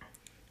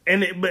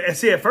 But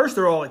see, at first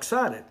they're all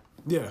excited.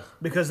 Yeah.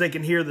 Because they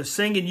can hear the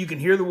singing. You can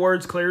hear the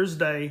words clear as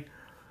day.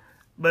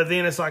 But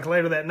then it's like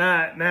later that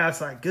night, now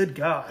it's like, good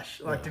gosh.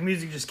 Like, the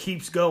music just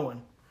keeps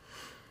going.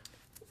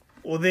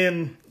 Well,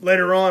 then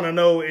later on, I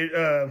know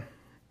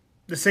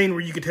the scene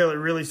where you could tell it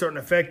really starting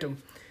to affect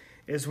them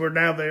is where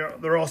now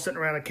they're all sitting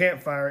around a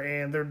campfire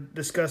and they're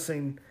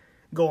discussing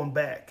going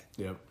back.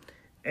 Yep.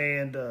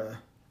 And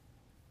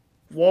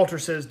Walter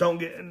says,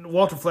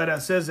 Walter flat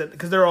out says that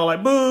because they're all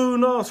like, boo,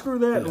 no, screw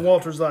that. Yeah. And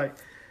Walter's like,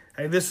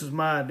 hey, this is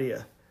my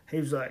idea. He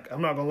was like,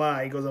 I'm not going to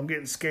lie. He goes, I'm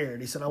getting scared.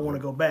 He said, I want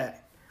to go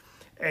back.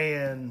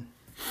 And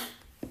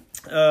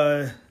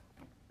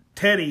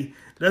Teddy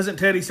say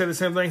the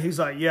same thing? He's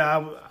like,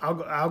 yeah,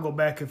 I'll go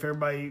back if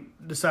everybody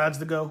decides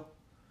to go.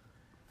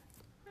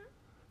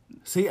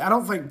 See, I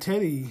don't think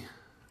Teddy...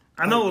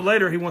 I know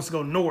later he wants to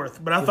go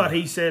north, but I thought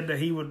he said that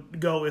he would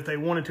go if they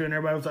wanted to, and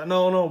everybody was like,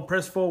 no,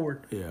 press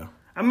forward. Yeah.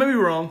 I may be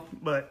wrong,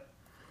 but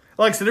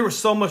like I said, there was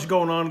so much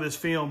going on in this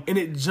film. And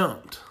it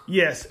jumped.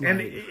 Yes,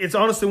 and it's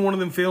honestly one of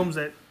them films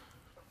that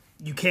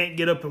you can't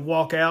get up and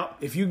walk out.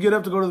 If you get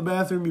up to go to the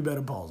bathroom, you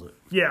better pause it.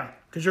 Yeah,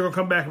 because you're going to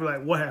come back and be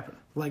like, what happened?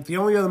 Like, the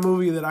only other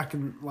movie that I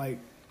can, like,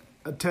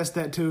 attest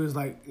that to is,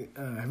 like,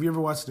 have you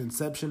ever watched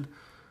Inception?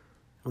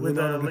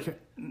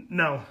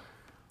 No.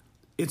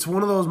 It's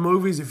one of those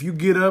movies, if you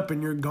get up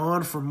and you're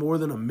gone for more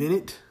than a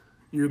minute,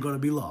 you're going to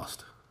be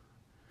lost.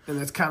 And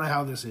that's kind of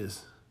how this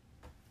is.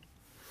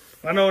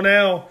 I know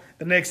now,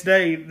 the next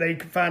day, they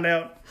find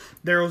out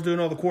Daryl's doing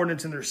all the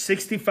coordinates, and they're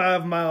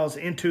 65 miles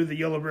into the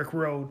Yellow Brick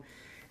Road,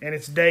 and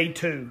it's day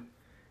 2.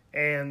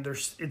 And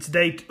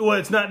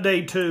it's not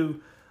day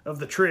 2 of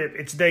the trip,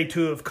 it's day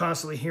 2 of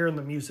constantly hearing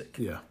the music.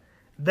 Yeah.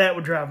 That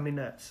would drive me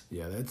nuts.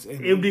 Yeah,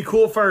 it would be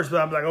cool at first,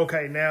 but I'm like,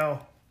 okay,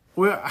 now.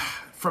 Well,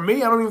 for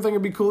me, I don't even think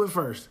it'd be cool at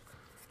first,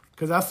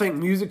 because I think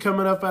music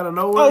coming up out of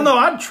nowhere. Oh no,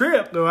 I'd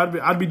trip. No,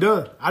 I'd be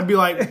done. I'd be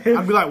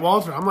like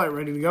Walter. I'm like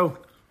ready to go.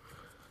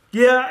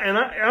 Yeah, and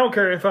I don't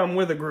care if I'm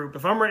with a group.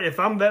 If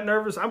I'm that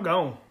nervous, I'm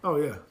gone. Oh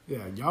yeah.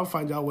 Y'all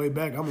find y'all way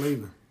back. I'm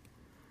leaving.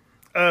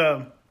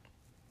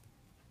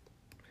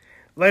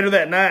 Later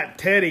that night,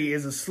 Teddy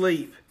is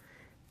asleep,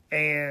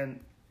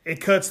 and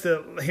it cuts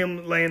to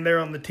him laying there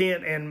on the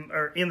tent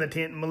or in the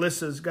tent, and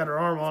Melissa's got her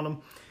arm on him,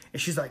 and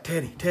she's like,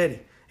 Teddy.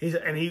 He's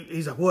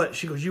like, what?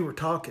 She goes, you were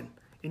talking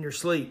in your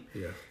sleep.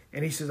 Yeah.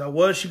 And he says, I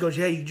was. She goes,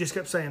 yeah, you just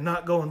kept saying,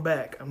 not going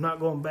back. I'm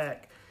not going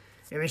back.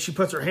 And then she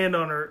puts her hand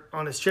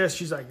on his chest.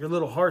 She's like, your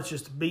little heart's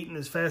just beating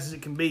as fast as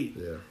it can beat.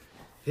 Yeah.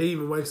 He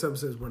even wakes up and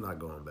says, "We're not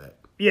going back."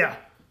 Yeah.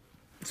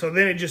 So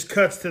then it just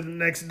cuts to the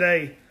next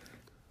day.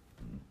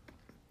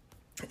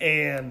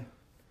 And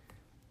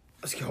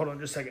hold on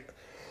just a second.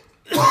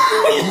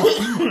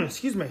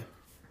 Excuse me.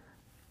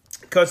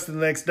 Cuts to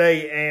the next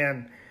day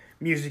and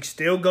music's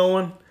still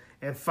going.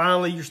 And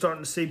finally you're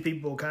starting to see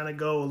people kind of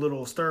go a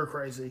little stir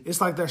crazy. It's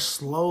like they're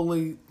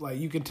slowly, like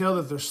you can tell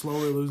that they're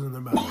slowly losing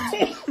their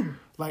balance.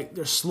 Like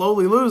they're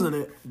slowly losing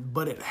it,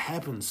 but it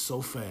happens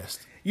so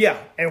fast. Yeah,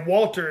 and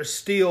Walter is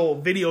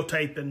still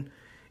videotaping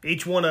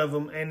each one of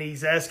them, and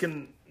he's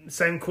asking the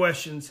same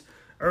questions.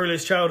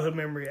 Earliest childhood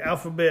memory,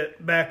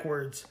 alphabet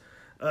backwards,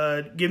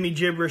 give me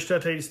gibberish, tell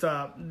you to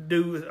stop,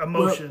 do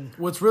emotion.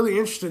 Well, what's really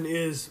interesting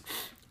is,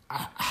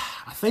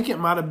 I think it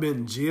might have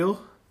been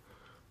Jill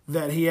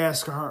that he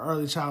asked her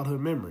early childhood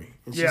memory.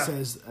 And she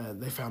says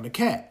they found a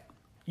cat.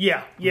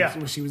 Yeah.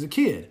 When she was a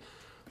kid.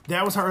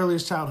 That was her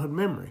earliest childhood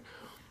memory.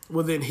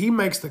 Well, then he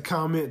makes the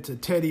comment to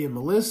Teddy and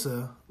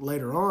Melissa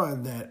later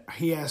on that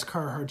he asked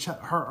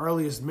her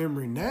earliest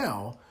memory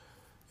now,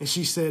 and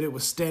she said it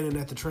was standing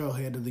at the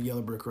trailhead of the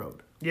Yellow Brick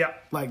Road. Yeah.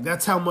 Like,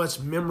 that's how much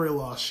memory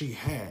loss she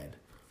had.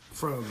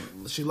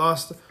 She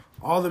lost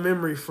all the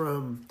memory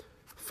from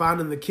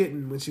finding the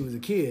kitten when she was a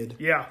kid.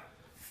 Yeah.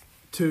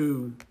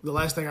 To the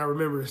last thing I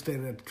remember is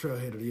standing at the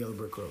trailhead of the Yellow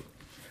Brick Road.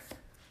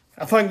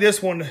 I think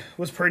this one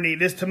was pretty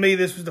neat. To me,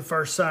 this was the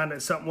first sign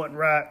that something wasn't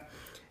right.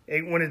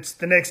 When it's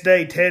the next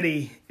day,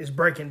 Teddy is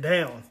breaking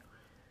down.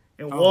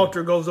 And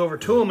Walter goes over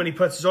to him and he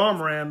puts his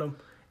arm around him.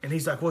 And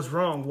he's like, what's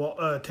wrong,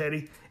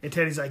 Teddy? And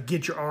Teddy's like,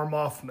 get your arm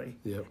off me.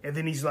 Yep. And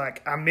then he's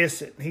like, I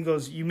miss it. And he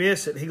goes, you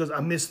miss it? He goes,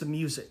 I miss the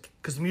music.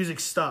 Because the music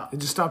stopped.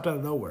 It just stopped out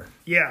of nowhere.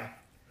 Yeah.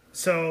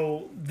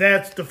 So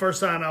that's the first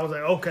sign I was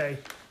like, okay.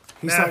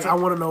 He's like, I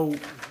want to know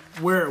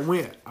where it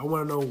went. I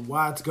want to know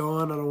why it's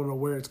gone. I don't want to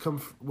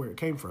know where it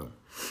came from.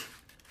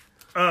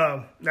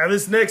 Now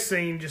this next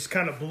scene just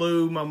kind of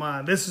blew my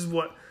mind. This is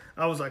what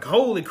I was like,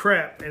 holy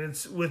crap. And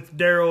it's with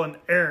Daryl and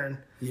Aaron.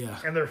 Yeah.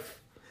 And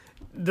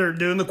they're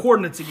doing the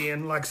coordinates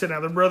again. Like I said, now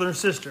they're brother and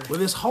sister. Well,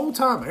 this whole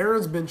time,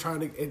 Aaron's been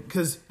trying to,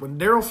 because when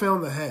Daryl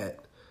found the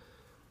hat,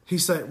 he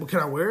said, well, can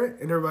I wear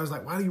it? And everybody's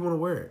like, why do you want to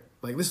wear it?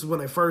 Like, this is when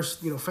they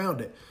first, found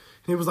it.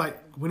 And he was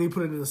like, when you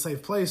put it in a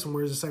safe place, and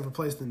where's a safer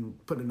place than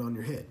putting it on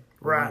your head?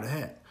 Or Right. wearing a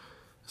hat.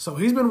 So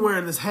he's been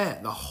wearing this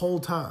hat the whole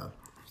time.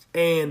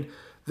 And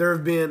there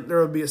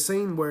will be a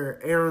scene where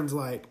Aaron's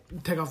like,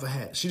 take off the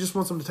hat. She just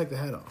wants him to take the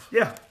hat off.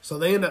 Yeah. So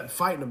they end up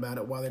fighting about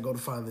it while they go to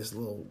find this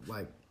little,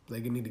 like, they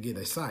need to get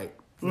a site.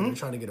 Mm-hmm. They're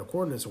trying to get a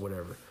coordinates or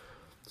whatever.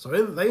 So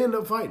they end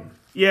up fighting.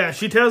 Yeah,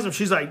 she tells him,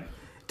 she's like,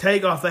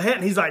 take off the hat.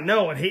 And he's like,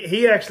 no. And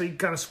he actually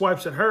kind of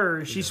swipes at her,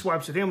 and she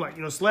swipes at him like,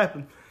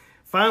 slapping.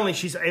 Finally,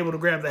 she's able to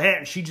grab the hat,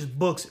 and she just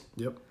books it.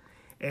 Yep.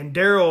 And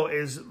Daryl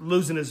is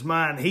losing his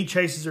mind. He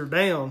chases her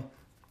down.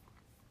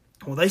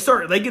 Well, they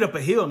get up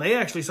a hill, and they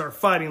actually start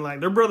fighting. Like,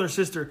 their brother and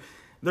sister,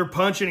 they're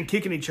punching and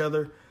kicking each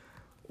other.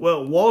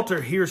 Well,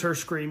 Walter hears her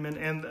screaming,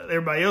 and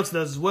everybody else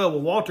does as well.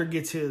 Well, Walter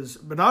gets his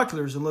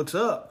binoculars and looks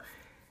up.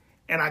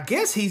 And I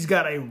guess he's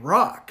got a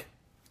rock,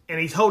 and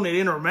he's holding it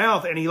in her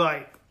mouth, and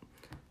I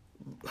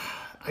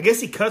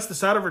guess he cuts the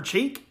side of her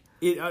cheek.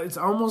 It's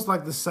almost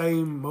like the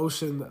same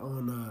motion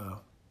on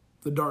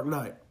The Dark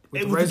Knight.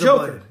 With the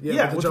Joker.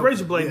 Yeah, with the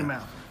razor blade in the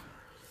mouth.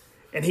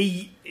 And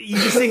you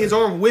just see his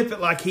arm whip it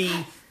like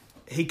he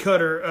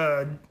cut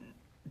her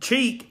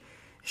cheek.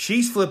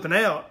 She's flipping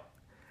out.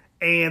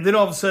 And then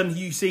all of a sudden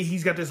you see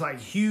he's got this like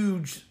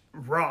huge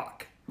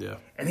rock. Yeah.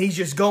 And he's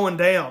just going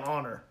down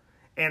on her.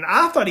 And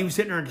I thought he was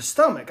hitting her in the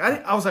stomach.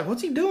 I was like,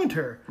 what's he doing to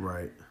her?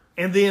 Right.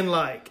 And then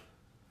like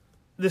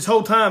this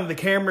whole time the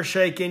camera's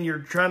shaking. You're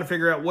trying to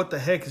figure out what the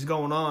heck is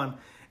going on.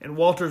 And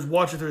Walter's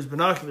watching through his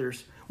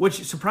binoculars,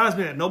 which surprised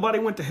me that nobody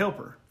went to help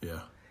her.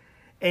 Yeah.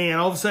 And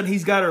all of a sudden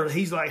he's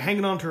like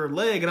hanging onto her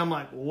leg, and I'm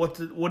like, well,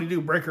 what did he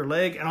do? Break her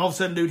leg? And all of a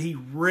sudden, dude, he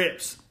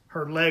rips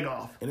her leg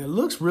off. And it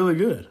looks really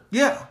good.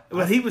 Yeah.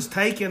 But he was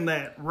taking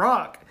that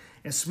rock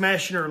and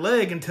smashing her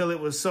leg until it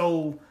was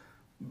so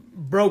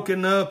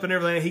broken up and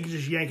everything, he could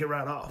just yank it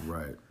right off.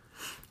 Right.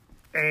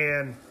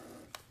 And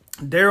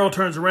Daryl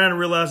turns around and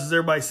realizes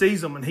everybody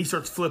sees him, and he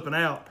starts flipping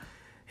out.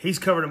 He's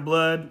covered in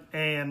blood,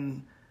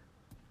 and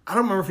I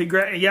don't remember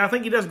if he I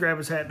think he does grab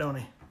his hat, don't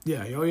he?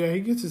 Yeah,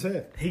 he gets his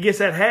hat. He gets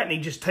that hat and he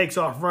just takes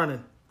off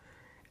running.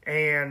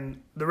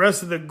 And the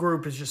rest of the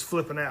group is just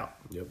flipping out.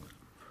 Yep.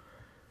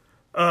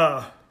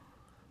 Well,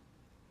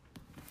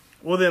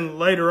 then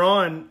later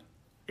on,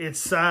 it's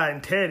Cy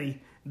and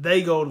Teddy.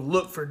 They go to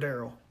look for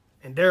Daryl.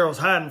 And Daryl's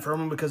hiding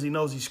from him because he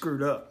knows he's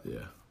screwed up.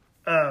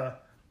 Yeah.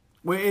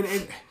 Well,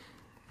 and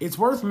it's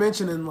worth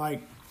mentioning,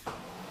 like,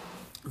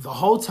 the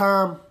whole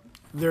time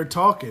they're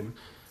talking,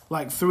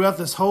 like, throughout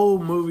this whole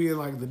movie and,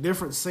 like, the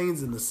different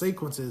scenes and the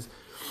sequences,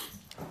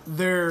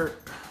 the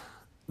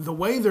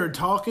way they're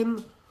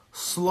talking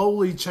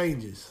slowly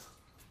changes.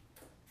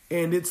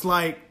 And it's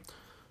like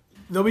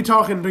they'll be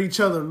talking to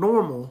each other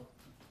normal.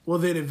 Well,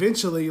 then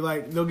eventually,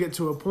 like, they'll get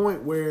to a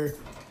point where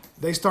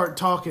they start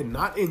talking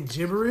not in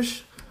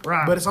gibberish,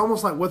 right? But it's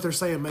almost like what they're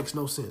saying makes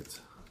no sense.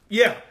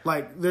 Yeah.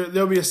 Like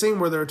there'll be a scene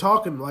where they're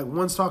talking, like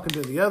one's talking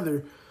to the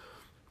other,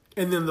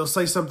 and then they'll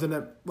say something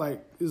that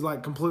like is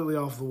like completely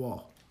off the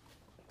wall.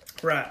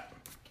 Right.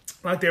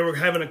 Like they were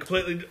having a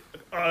completely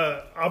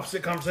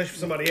opposite conversation with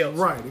somebody else.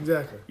 Right,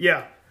 exactly.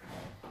 Yeah.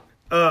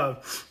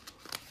 Well,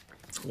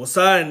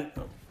 Cy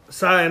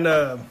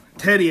and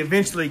Teddy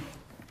eventually,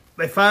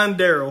 they find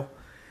Daryl,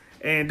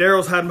 and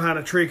Daryl's hiding behind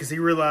a tree because he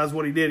realized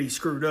what he did. He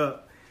screwed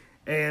up.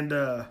 And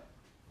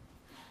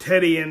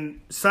Teddy and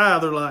Cy,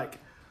 they're like,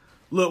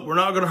 look, we're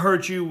not going to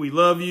hurt you. We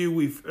love you.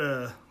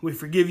 We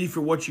forgive you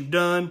for what you've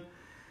done.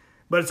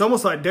 But it's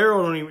almost like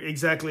Daryl don't even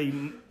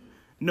exactly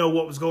know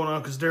what was going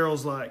on because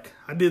Daryl's like,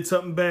 I did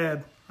something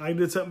bad.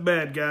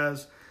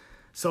 Guys.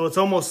 So it's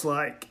almost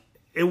like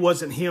it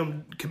wasn't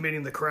him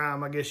committing the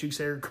crime, I guess you could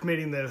say, or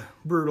committing the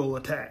brutal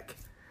attack.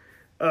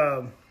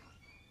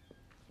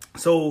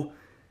 So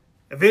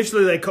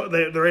eventually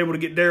they're able to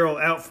get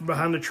Daryl out from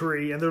behind the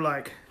tree, and they're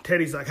like,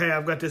 Teddy's like, hey,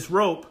 I've got this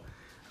rope.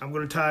 I'm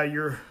going to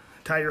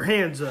tie your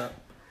hands up.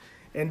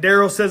 And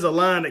Daryl says a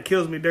line that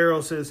kills me.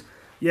 Daryl says,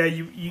 yeah,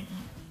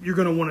 you're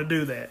going to want to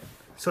do that.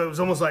 So it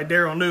was almost like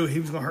Daryl knew he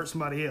was going to hurt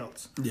somebody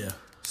else. Yeah.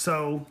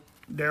 So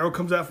Daryl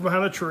comes out from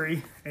behind a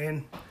tree,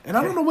 and I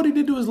don't know what he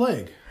did to his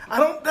leg. I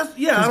don't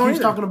He keeps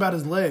talking about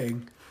his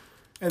leg,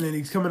 and then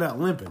he's coming out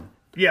limping.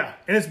 Yeah,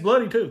 and it's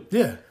bloody too.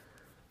 Yeah.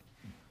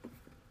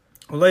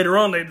 Well, later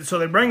on,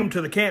 they bring him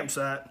to the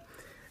campsite,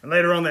 and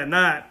later on that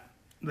night,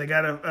 they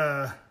got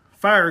a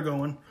fire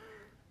going,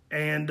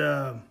 and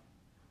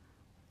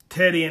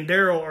Teddy and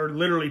Daryl are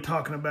literally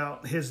talking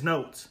about his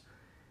notes.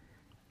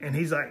 And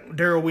he's like,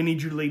 Daryl, we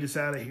need you to lead us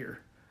out of here.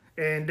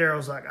 And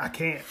Daryl's like, I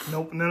can't.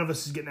 Nope, none of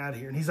us is getting out of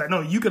here. And he's like, no,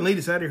 you can lead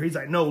us out of here. He's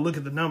like, no, look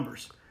at the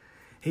numbers.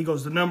 He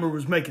goes, the number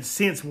was making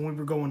sense when we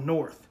were going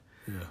north.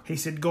 Yeah. He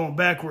said, going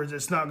backwards,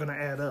 it's not going to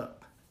add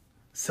up.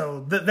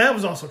 So that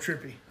was also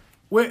trippy.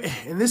 Well,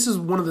 and this is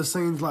one of the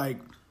scenes, like,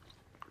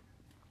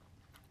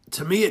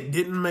 to me, it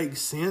didn't make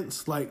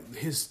sense, like,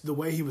 the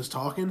way he was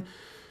talking,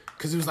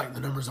 because he was like,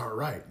 the numbers aren't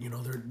right. You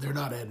know, they're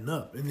not adding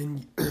up. And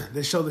then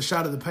they show the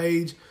shot of the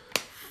page,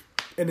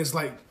 and it's,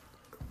 like,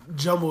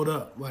 jumbled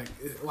up.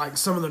 Like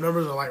some of the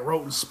numbers are, like,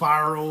 wrote in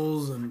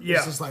spirals, and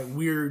it's just, like,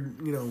 weird,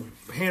 you know,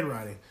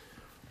 handwriting.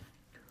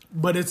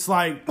 But it's,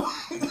 like,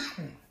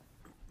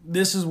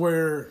 this is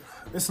where,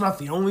 it's not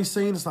the only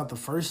scene, it's not the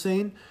first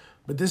scene,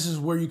 but this is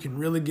where you can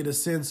really get a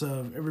sense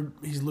of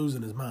he's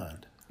losing his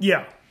mind.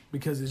 Yeah.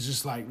 Because it's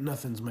just like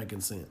nothing's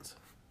making sense.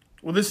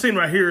 Well, this scene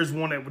right here is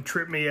one that would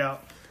trip me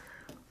out.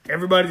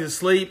 Everybody's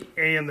asleep,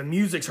 and the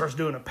music starts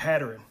doing a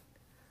pattern.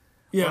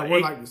 Yeah,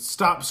 like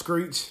stop,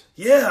 screech.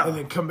 Yeah. And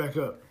then come back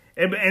up.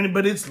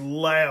 But it's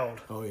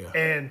loud. Oh, yeah.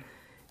 And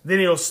then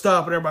it'll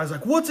stop, and everybody's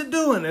like, what's it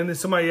doing? And then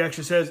somebody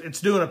actually says,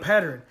 it's doing a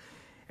pattern.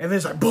 And then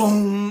it's like,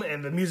 boom,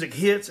 and the music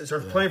hits. It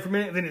starts playing for a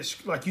minute. And then,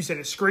 it's like you said,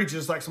 it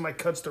screeches like somebody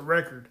cuts the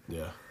record.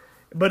 Yeah.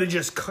 But it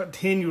just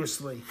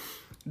continuously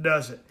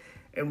does it.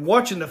 And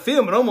watching the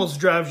film, it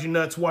almost drives you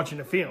nuts watching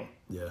the film.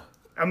 Yeah.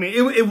 I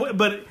mean,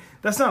 but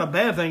that's not a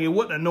bad thing. It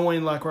wasn't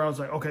annoying like where I was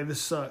like, okay,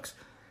 this sucks.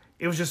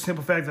 It was just the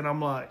simple fact that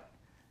I'm like,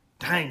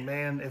 dang,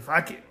 man, if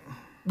I could...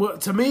 Well,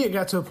 to me, it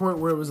got to a point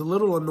where it was a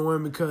little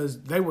annoying because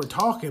they were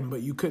talking,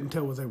 but you couldn't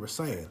tell what they were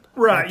saying.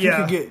 Right, like,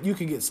 yeah. You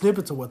could get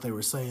snippets of what they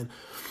were saying.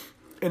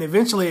 And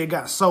eventually it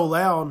got so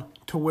loud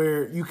to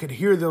where you could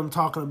hear them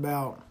talking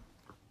about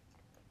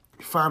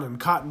finding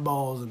cotton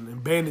balls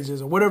and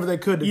bandages or whatever they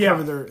could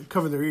to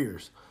cover their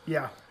ears.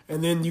 Yeah.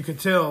 And then you could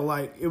tell,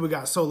 like, it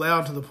got so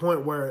loud to the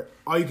point where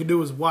all you could do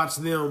was watch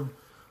them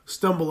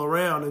stumble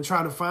around and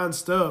try to find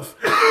stuff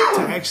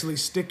to actually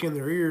stick in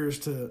their ears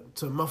to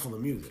muffle the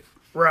music.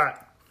 Right.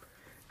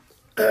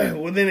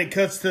 Well, then it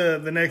cuts to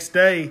the next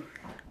day,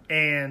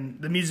 and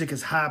the music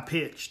is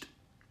high-pitched,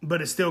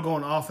 but it's still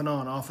going off and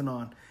on, off and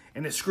on.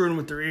 And it's screwing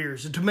with their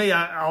ears. And to me,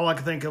 all I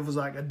could think of was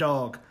like a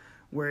dog,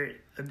 where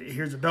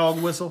here's a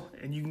dog whistle,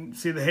 and you can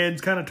see the heads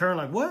kind of turn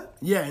like, what?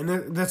 Yeah,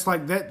 and that's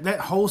like that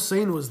whole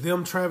scene was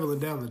them traveling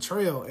down the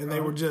trail, and they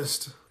were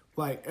just,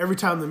 like, every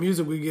time the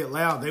music would get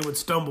loud, they would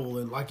stumble,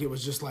 and like it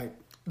was just like...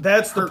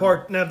 That's the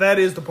part, now that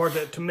is the part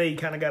that to me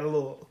kind of got a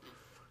little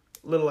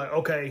like,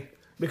 okay,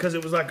 because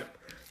it was like...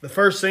 The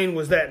first scene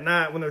was that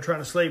night when they were trying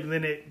to sleep, and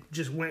then it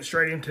just went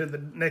straight into the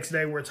next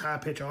day where it's high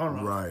pitch on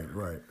and off.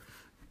 Right.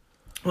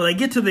 Well, they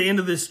get to the end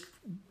of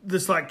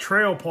this like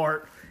trail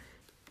part,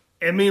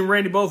 and me and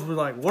Randy both were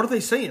like, "What are they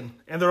seeing?"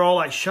 And they're all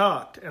like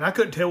shocked, and I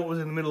couldn't tell what was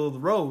in the middle of the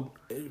road.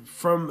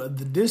 From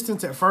the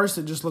distance, at first,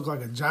 it just looked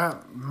like a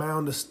giant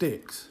mound of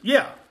sticks.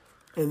 Yeah,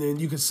 and then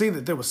you could see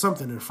that there was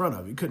something in front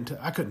of it.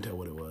 I couldn't tell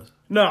what it was.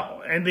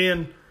 No, and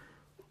then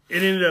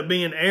it ended up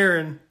being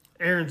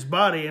Aaron's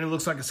body, and it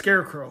looks like a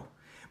scarecrow.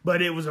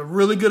 But it was a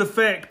really good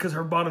effect because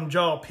her bottom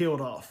jaw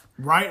peeled off.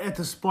 Right at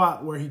the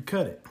spot where he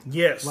cut it.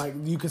 Yes. Like,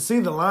 you could see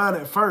the line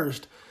at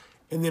first,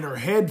 and then her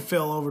head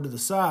fell over to the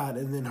side,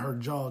 and then her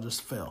jaw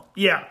just fell.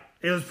 Yeah.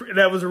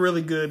 That was a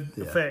really good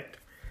effect.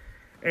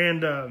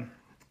 And the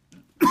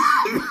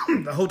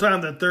whole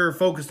time that they're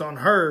focused on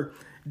her,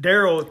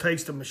 Daryl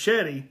takes the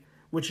machete,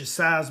 which is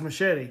Cy's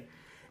machete,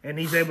 and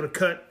he's able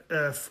to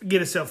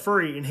get himself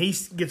free, and he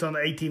gets on the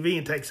ATV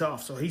and takes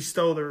off. So he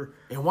stole their.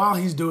 And while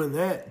he's doing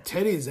that,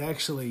 Teddy has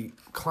actually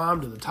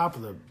climbed to the top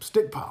of the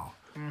stick pile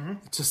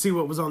to see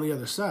what was on the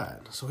other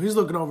side. So he's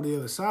looking over the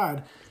other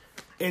side,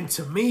 and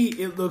to me,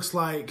 it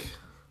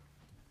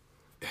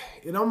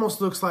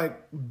almost looks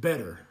like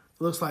better.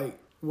 It looks like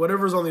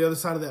whatever's on the other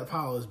side of that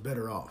pile is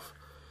better off.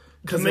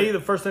 To me, the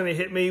first thing that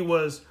hit me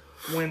was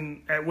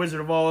when at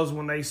Wizard of Oz,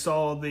 when they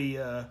saw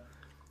the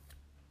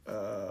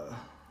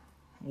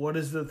what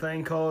is the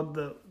thing called,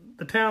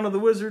 the town of the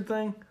wizard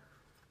thing?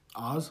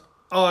 Oz.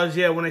 Oz,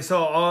 yeah. When they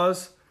saw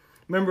Oz,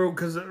 remember,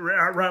 because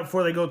right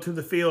before they go to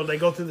the field, they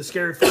go through the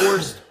scary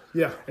forest.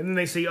 Yeah. And then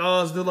they see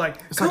Oz. They're like,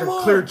 it's like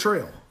a clear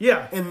trail.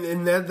 Yeah.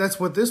 And that's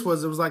what this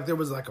was. It was like there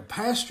was like a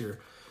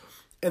pasture,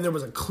 and there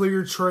was a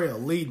clear trail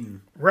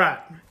leading right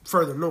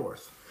further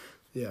north.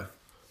 Yeah.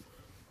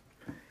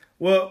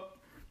 Well,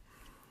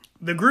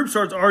 the group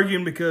starts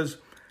arguing because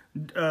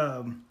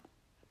some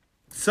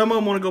of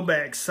them want to go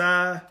back.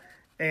 Cy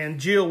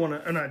and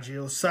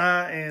Jill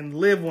Cy and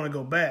Liv want to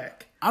go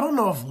back. I don't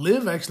know if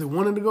Liv actually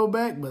wanted to go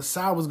back, but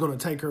Cy was going to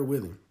take her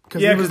with him.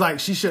 Because Yeah, he was like,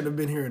 she shouldn't have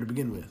been here to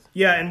begin with.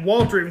 Yeah, and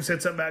Walter even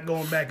said something about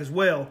going back as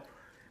well.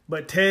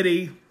 But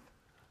Teddy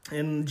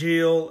and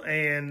Jill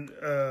and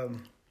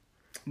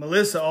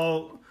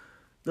Melissa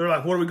they're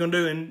like, what are we going to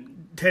do?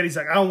 And Teddy's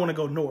like, I don't want to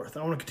go north.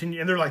 I want to continue.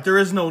 And they're like, there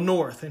is no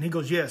north. And he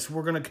goes, yes,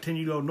 we're going to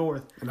continue to go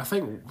north. And I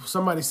think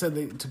somebody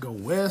said to go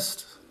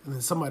west, and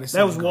then somebody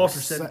said that was Walter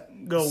said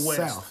go west.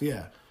 South,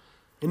 yeah.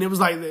 And it was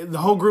like the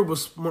whole group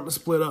was wanting to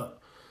split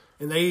up.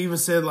 And they even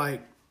said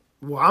like,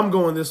 well, I'm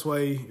going this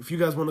way. If you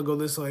guys want to go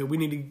this way, we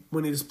need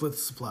to split the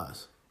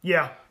supplies.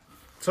 Yeah.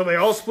 So they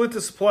all split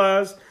the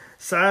supplies.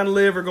 Cy and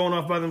Liv are going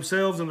off by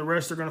themselves, and the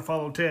rest are going to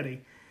follow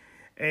Teddy.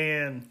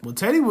 And well,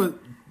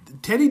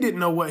 Teddy didn't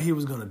know what he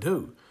was going to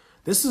do.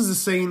 This is the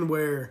scene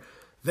where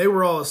they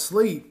were all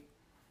asleep,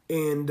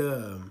 and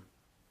the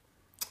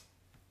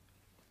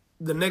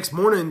next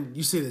morning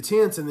you see the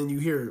tents, and then you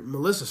hear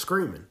Melissa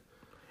screaming.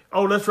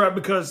 Oh, that's right,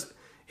 because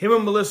him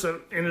and Melissa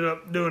ended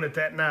up doing it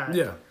that night.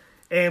 Yeah.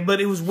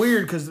 But it was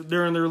weird because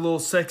during their little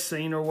sex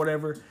scene or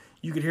whatever,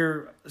 you could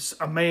hear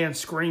a man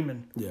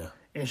screaming. Yeah.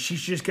 And she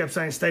just kept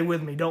saying, stay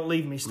with me, don't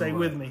leave me, stay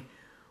with me.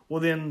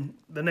 Well, then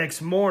the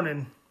next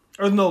morning,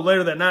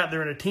 later that night,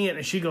 they're in a tent,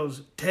 and she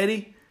goes,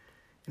 Teddy?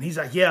 And he's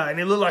like, yeah. And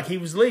it looked like he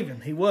was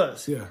leaving. He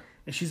was. Yeah.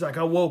 And she's like,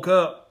 I woke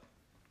up.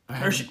 I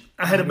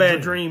had a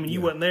bad dream, and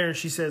you wasn't there. And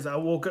she says, I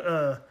woke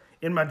up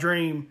in my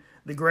dream,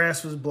 the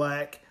grass was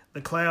black,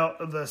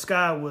 the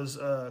sky was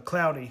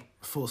cloudy.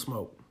 Full of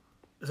smoke.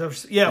 So,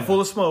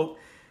 full of smoke.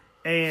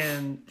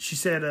 And she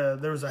said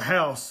there was a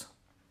house.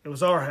 It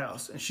was our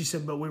house. And she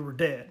said, but we were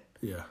dead.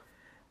 Yeah.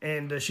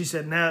 And she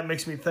said, now it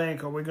makes me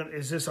think,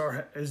 is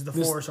the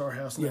forest our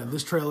house now? Yeah,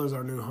 this trailer is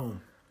our new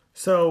home.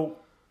 So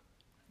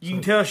you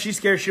can tell she's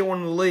scared. She don't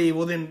want to leave.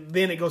 Well, then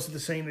it goes to the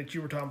scene that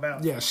you were talking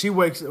about. Yeah,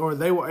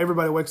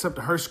 everybody wakes up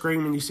to her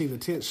screaming. You see the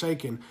tent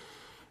shaking.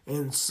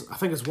 And I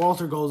think it's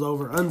Walter goes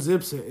over,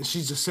 unzips it, and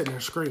she's just sitting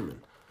there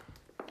screaming.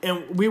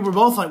 And we were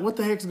both like, what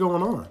the heck's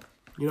going on?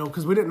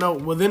 Because we didn't know.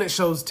 Well, then it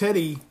shows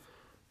Teddy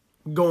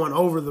going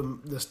over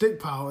the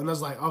stick pile, and I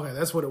was like, okay,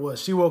 that's what it was.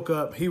 She woke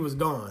up, he was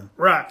gone.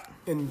 Right.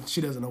 And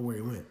she doesn't know where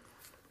he went.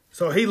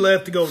 So he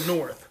left to go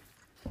north.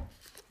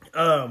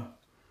 Well,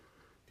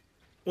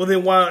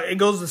 then while it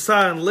goes to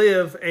Cy and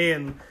Liv,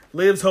 and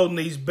Liv's holding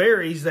these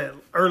berries that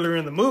earlier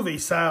in the movie,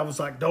 Cy was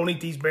like, don't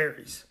eat these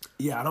berries.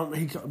 Yeah,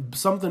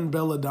 something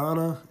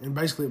belladonna, and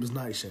basically it was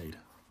nightshade,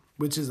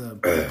 which is a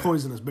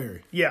poisonous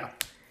berry. Yeah.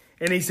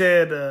 And he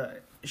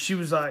said, she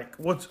was like,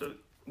 what's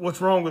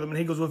wrong with them? And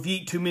he goes, well, if you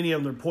eat too many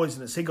of them, they're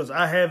poisonous. He goes,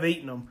 I have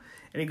eaten them.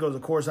 And he goes,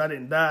 of course, I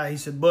didn't die. He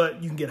said,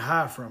 but you can get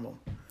high from them.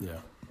 Yeah.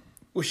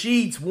 Well,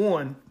 she eats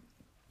one,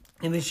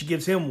 and then she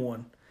gives him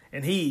one,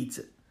 and he eats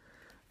it.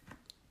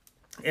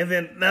 And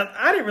then, now,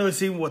 I didn't really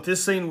see what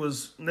this scene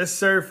was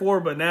necessary for,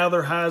 but now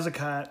they're high as a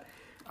kite.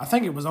 I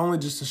think it was only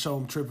just to show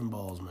them tripping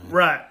balls, man.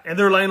 Right. And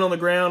they're laying on the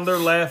ground, they're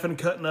laughing,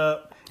 cutting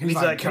up. He's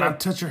like, can I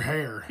touch your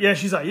hair? Yeah,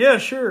 she's like, yeah,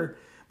 sure.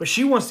 But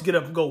she wants to get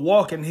up and go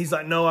walking. And he's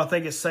like, no, I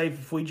think it's safe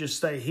if we just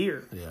stay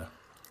here. Yeah.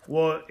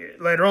 Well,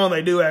 later on,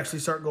 they do actually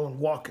start going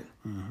walking.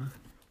 Mm-hmm.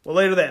 Well,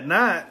 later that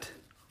night,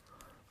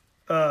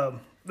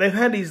 they've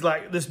had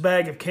this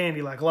bag of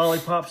candy, like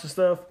lollipops and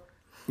stuff.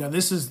 Now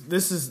this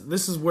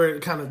is where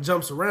it kind of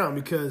jumps around,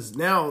 because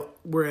now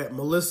we're at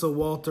Melissa,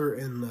 Walter,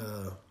 and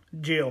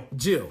Jill.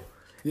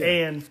 Yeah.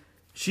 And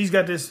she's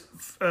got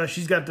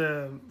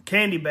the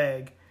candy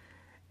bag,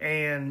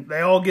 and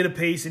they all get a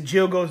piece, and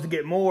Jill goes to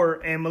get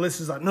more, and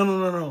Melissa's like,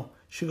 no.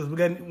 She goes,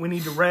 we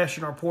need to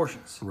ration our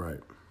portions. Right.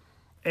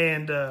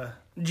 And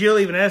Jill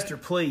even asked her,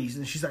 please.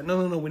 And she's like,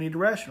 no, we need to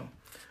ration them.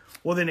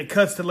 Well, then it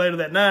cuts to later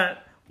that night.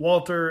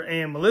 Walter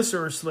and Melissa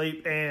are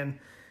asleep, and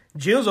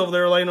Jill's over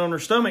there laying on her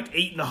stomach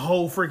eating the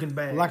whole freaking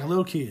bag. Like a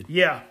little kid.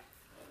 Yeah.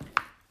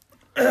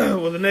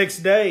 Well, the next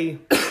day,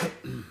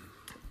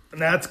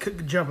 now it's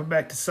jumping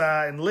back to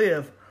Cy and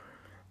Liv.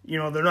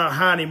 they're not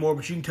high anymore,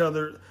 but you can tell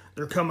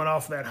they're coming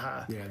off that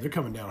high. Yeah, they're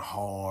coming down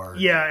hard.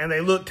 Yeah, and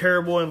they look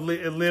terrible, and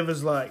Liv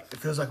is like, it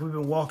feels like we've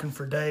been walking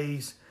for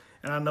days,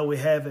 and I know we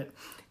haven't.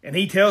 And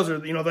he tells her,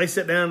 they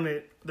sit down,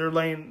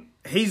 and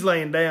he's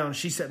laying down,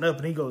 she's sitting up,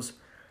 and he goes,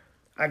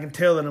 I can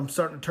tell that I'm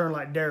starting to turn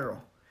like Daryl,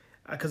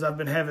 because I've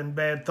been having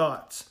bad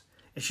thoughts.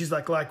 And she's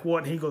like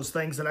what? And he goes,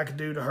 things that I could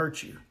do to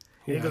hurt you.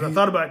 And he goes, I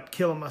thought about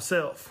killing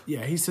myself.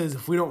 Yeah, he says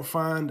if we don't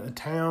find a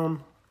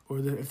town, or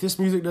if this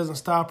music doesn't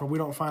stop, or we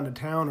don't find a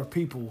town or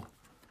people,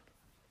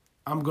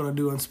 I'm going to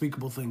do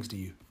unspeakable things to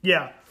you.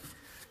 Yeah.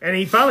 And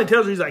he finally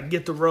tells her, he's like,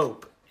 get the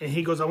rope. And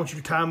he goes, I want you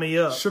to tie me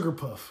up. Sugar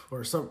Puff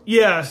or something.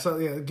 Yeah. So,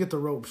 yeah, get the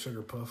rope,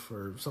 Sugar Puff,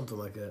 or something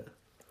like that.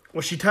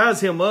 Well, she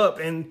ties him up,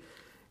 and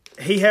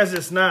he has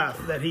this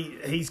knife that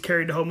he's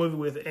carried the whole movie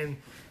with. And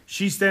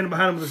she's standing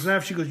behind him with this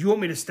knife. She goes, you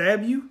want me to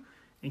stab you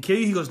and kill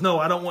you? He goes, no,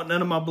 I don't want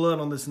none of my blood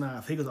on this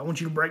knife. He goes, I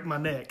want you to break my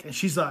neck. And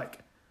she's like,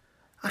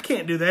 I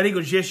can't do that. He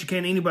goes, yes, you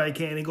can. Anybody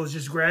can. He goes,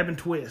 just grab and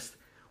twist.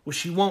 Well,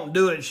 she won't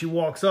do it. She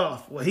walks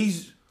off. Well,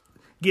 he's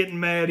getting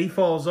mad. He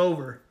falls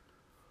over.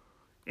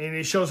 And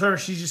it shows her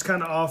she's just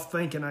kind of off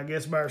thinking, I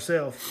guess, by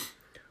herself.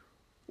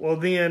 Well,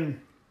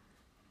 then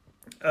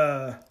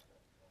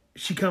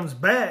she comes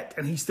back,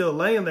 and he's still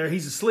laying there.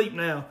 He's asleep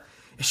now.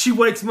 And she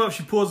wakes him up.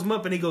 She pulls him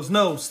up, and he goes,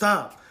 no,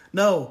 stop.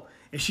 No.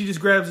 And she just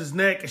grabs his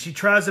neck, and she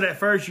tries it at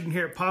first. You can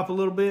hear it pop a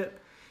little bit.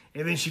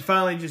 And then she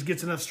finally just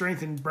gets enough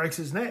strength and breaks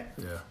his neck.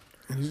 Yeah.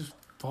 And he just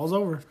falls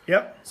over.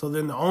 Yep. So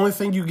then the only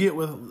thing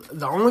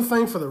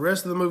for the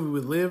rest of the movie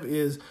with Liv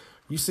is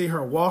you see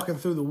her walking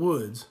through the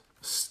woods,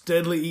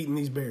 steadily eating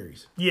these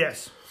berries.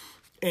 Yes.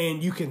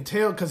 And you can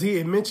tell, because he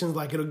had mentioned,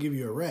 like, it'll give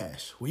you a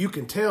rash. Well, you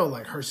can tell,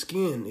 like, her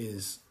skin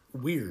is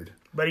weird.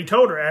 But he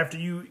told her, after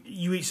you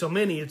eat so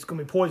many, it's going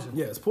to be poison.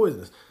 Yeah, it's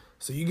poisonous.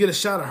 So you get a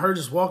shot of her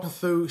just walking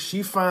through.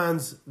 She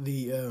finds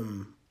the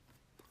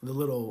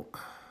little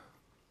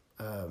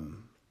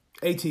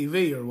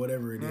ATV or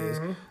whatever it is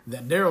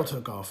that Daryl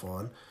took off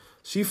on.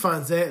 She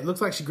finds that. It looks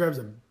like she grabs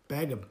a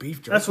bag of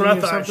beef jerky. That's what I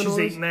or thought. something She's was.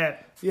 eating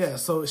that. Yeah,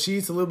 so she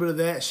eats a little bit of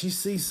that. She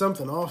sees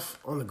something off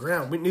on the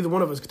ground. Neither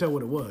one of us could tell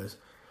what it was.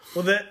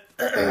 Well,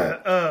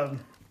 that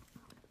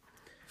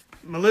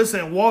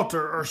Melissa and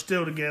Walter are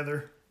still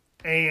together,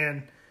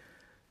 and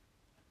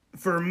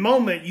for a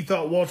moment you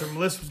thought Walter and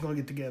Melissa was going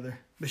to get together,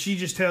 but she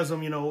just tells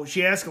him,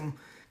 she asks him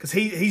because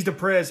he's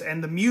depressed,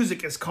 and the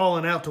music is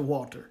calling out to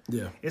Walter.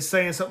 Yeah, it's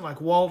saying something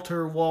like,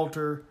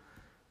 Walter,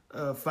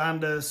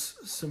 find us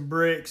some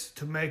bricks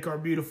to make our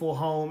beautiful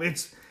home.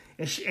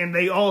 And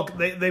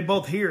they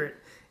both hear it,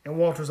 and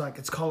Walter's like,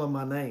 it's calling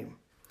my name,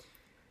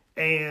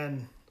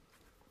 and.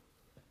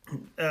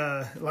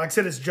 Like I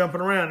said, it's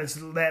jumping around. It's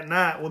that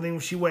night. Well, then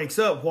when she wakes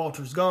up,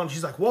 Walter's gone.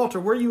 She's like,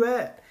 Walter, where you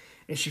at?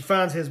 And she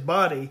finds his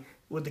body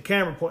with the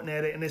camera pointing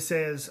at it, and it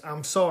says,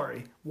 I'm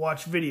sorry,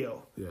 watch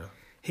video. Yeah.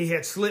 He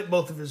had slit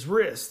both of his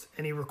wrists,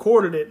 and he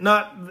recorded it.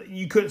 Not,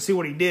 you couldn't see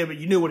what he did, but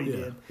you knew what he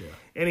did. Yeah.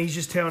 And he's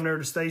just telling her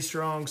to stay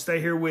strong,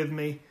 stay here with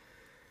me.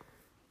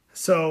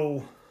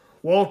 So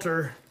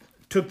Walter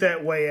took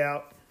that way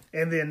out.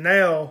 And then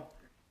now,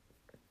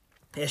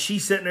 as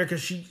she's sitting there,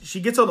 because she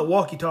gets on the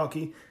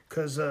walkie-talkie,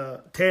 because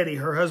Teddy,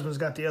 her husband's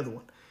got the other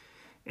one.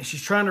 And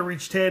she's trying to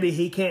reach Teddy.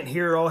 He can't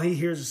hear her. All he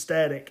hears is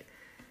static.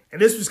 And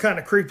this was kind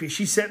of creepy.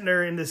 She's sitting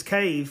there in this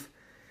cave,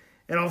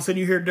 and all of a sudden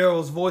you hear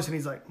Daryl's voice, and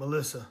he's like,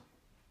 Melissa.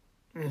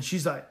 And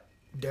she's like,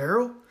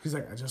 Daryl? He's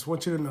like, I just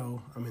want you to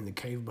know I'm in the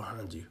cave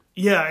behind you.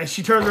 Yeah, and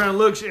she turns around and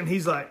looks, and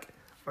he's like,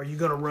 are you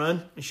going to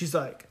run? And she's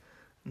like,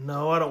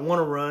 no, I don't want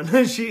to run.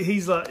 And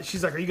she's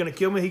like, are you going to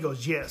kill me? He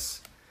goes,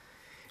 yes.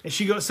 And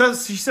she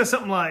says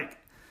something like,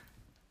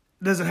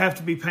 does it have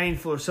to be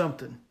painful or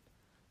something?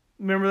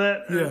 Remember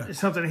that? Yeah.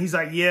 Something. He's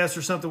like, yes,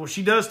 or something. Well,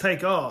 she does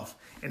take off,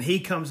 and he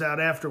comes out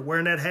after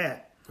wearing that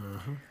hat.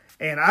 Uh-huh.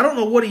 And I don't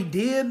know what he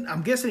did.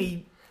 I'm guessing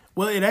he...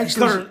 Well, it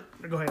actually...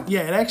 Go ahead.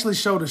 Yeah, it actually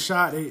showed a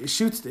shot.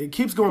 It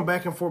keeps going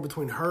back and forth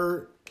between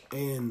her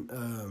and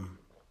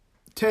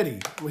Teddy.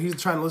 When he's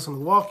trying to listen to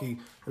the walkie,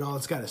 and all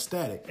it's got is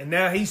static. And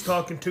now he's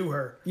talking to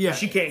her. Yeah.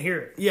 She can't hear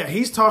it. Yeah,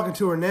 he's talking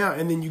to her now,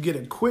 and then you get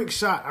a quick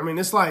shot. I mean,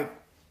 it's like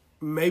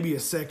maybe a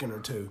second or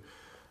two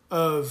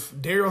of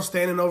Daryl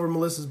standing over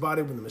Melissa's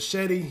body with a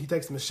machete. He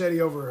takes the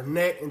machete over her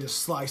neck and just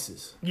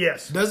slices.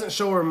 Yes. Doesn't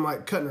show her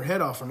like cutting her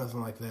head off or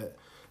nothing like that.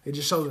 It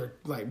just shows her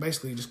like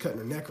basically just cutting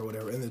her neck or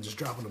whatever, and then just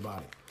dropping the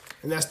body.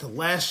 And that's the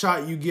last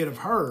shot you get of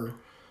her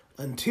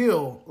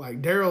until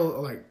like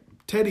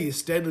Teddy is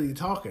steadily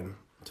talking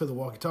to the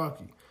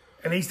walkie-talkie.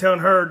 And he's telling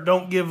her,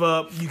 don't give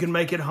up. You can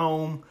make it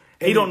home.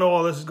 And he don't know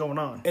all this is going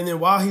on. And then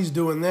while he's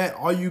doing that,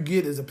 all you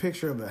get is a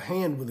picture of a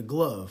hand with a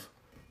glove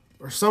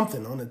or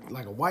something on it,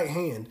 like a white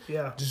hand.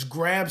 Yeah. Just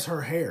grabs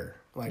her hair.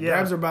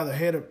 Grabs her by the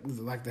head,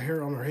 like the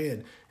hair on her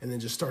head, and then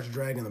just starts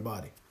dragging the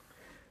body.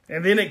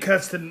 And then it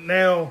cuts to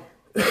now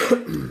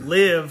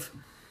Liv.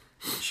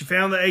 She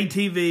found the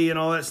ATV and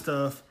all that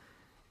stuff.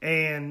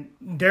 And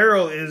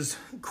Daryl is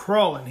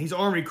crawling. He's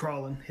army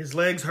crawling. His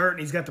legs hurt, and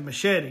he's got the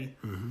machete.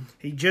 Mm-hmm.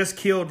 He just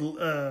killed,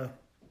 who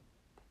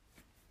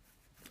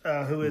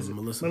is it?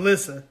 Melissa.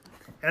 Melissa.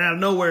 And out of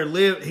nowhere,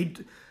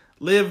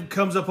 Liv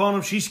comes up on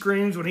him. She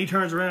screams. When he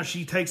turns around,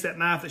 she takes that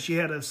knife that she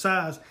had of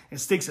size and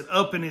sticks it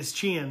up in his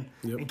chin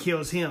and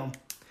kills him.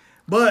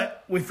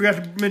 But we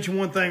forgot to mention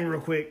one thing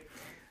real quick.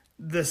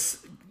 The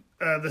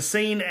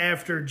scene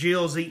after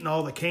Jill's eating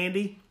all the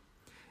candy,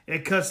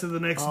 it cuts to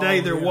the next day.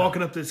 They're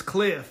walking up this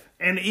cliff.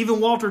 And even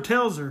Walter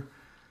tells her,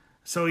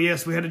 so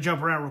yes, we had to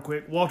jump around real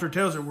quick. Walter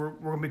tells her we're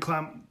going to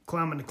be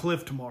climbing the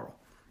cliff tomorrow.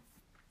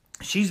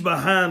 She's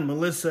behind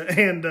Melissa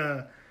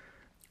and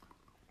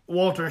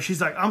Walter, and she's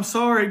like, I'm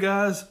sorry,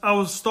 guys. I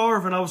was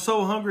starving. I was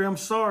so hungry. I'm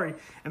sorry.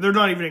 And they're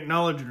not even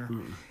acknowledging her.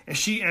 And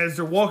she, as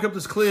they're walking up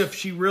this cliff,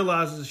 she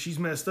realizes she's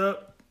messed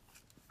up.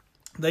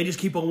 They just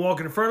keep on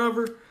walking in front of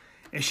her,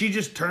 and she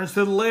just turns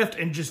to the left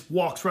and just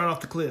walks right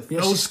off the cliff. Yeah,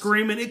 no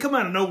screaming. It come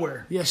out of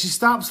nowhere. Yeah, she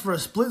stops for a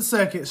split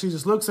second. She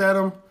just looks at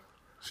him.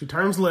 She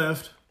turns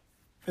left,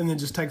 and then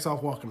just takes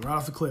off walking right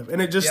off the cliff.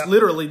 And it just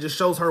literally just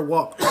shows her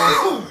walk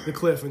off the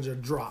cliff and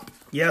just drop.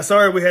 Yeah,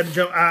 sorry we had to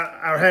jump.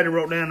 I had it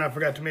wrote down and I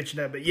forgot to mention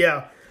that. But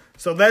yeah,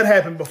 so that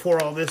happened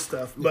before all this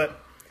stuff. Yeah. But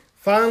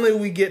finally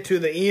we get to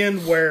the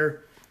end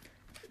where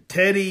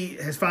Teddy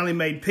has finally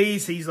made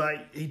peace. He's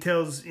like, he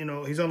tells,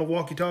 he's on the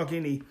walkie-talkie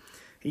and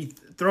he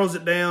throws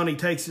it down. He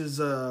takes his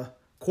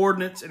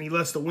coordinates and he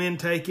lets the wind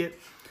take it.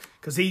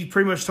 Because he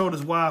pretty much told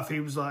his wife, he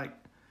was like,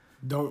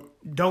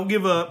 Don't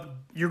give up.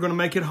 You're going to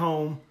make it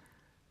home.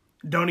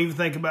 Don't even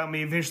think about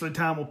me. Eventually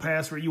time will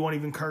pass where you won't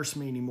even curse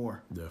me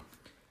anymore. Yeah.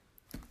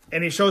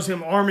 And it shows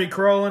him army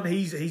crawling.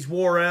 He's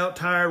wore out,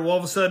 tired. Well, all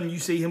of a sudden, you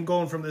see him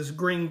going from this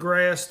green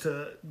grass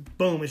to,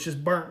 boom, it's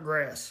just burnt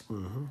grass.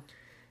 Mm-hmm.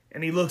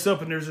 And he looks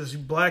up, and there's this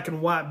black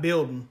and white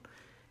building.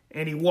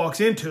 And he walks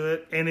into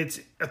it, and it's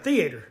a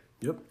theater.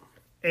 Yep.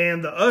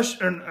 And the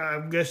usher,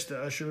 I guess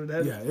the usher.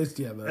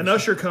 An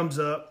usher comes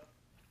up.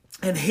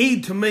 And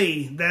to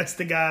me, that's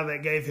the guy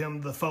that gave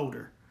him the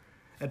folder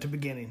at the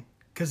beginning.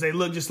 Because they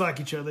look just like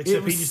each other,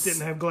 except he just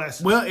didn't have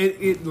glasses. Well,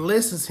 it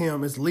lists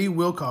him as Lee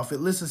Wilkoff. It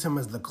lists him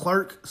as the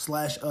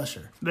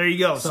clerk/usher. There you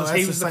go. So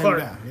he was the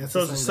clerk.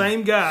 So it's the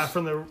same guy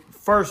from the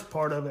first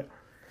part of it.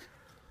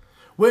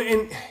 Well,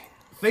 and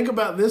think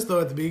about this,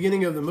 though. At the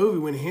beginning of the movie,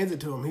 when he hands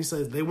it to him, he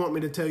says, they want me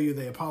to tell you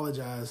they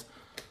apologize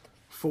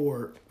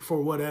for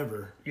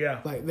whatever. Yeah.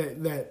 Like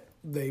that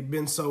they've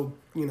been so,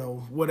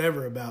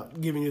 whatever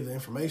about giving you the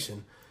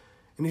information.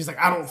 And he's like,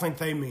 I don't think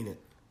they mean it,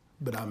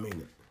 but I mean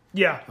it.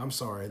 Yeah. I'm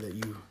sorry that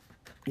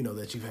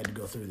that you've had to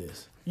go through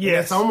this. Yeah.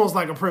 It's almost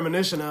like a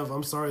premonition of,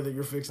 I'm sorry that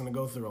you're fixing to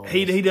go through all this.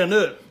 He done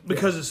it.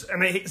 Because,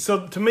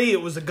 so to me,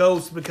 it was a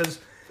ghost because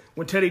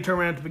when Teddy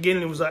turned around at the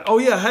beginning, it was like, oh,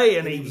 yeah, hey,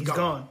 and he's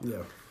gone. Yeah.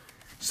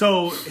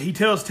 So he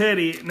tells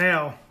Teddy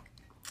now,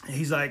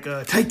 he's like,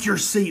 take your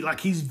seat. Like,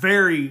 he's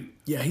very...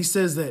 Yeah, he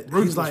says that,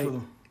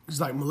 he's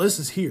like,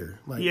 Melissa's here.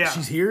 Like,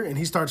 she's here, and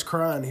he starts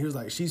crying. He was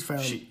like, she's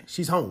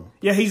home.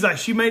 Yeah, he's like,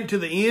 she made it to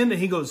the end,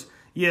 and he goes...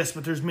 Yes,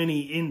 but there's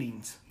many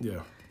endings.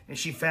 Yeah. And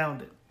she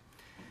found it.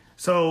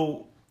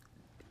 So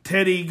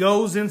Teddy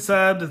goes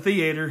inside the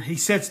theater. He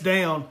sits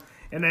down,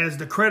 and as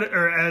the credit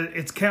or as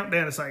it's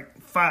countdown, it's like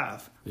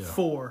 5,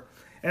 4.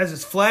 As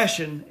it's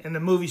flashing and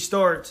the movie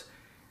starts,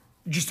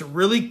 just a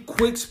really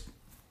quick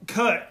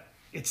cut.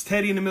 It's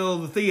Teddy in the middle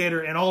of the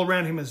theater, and all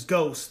around him is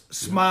ghosts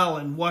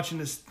smiling, watching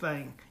this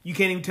thing. You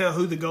can't even tell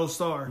who the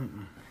ghosts are.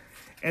 Mm-mm.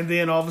 And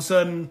then all of a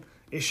sudden,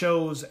 it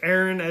shows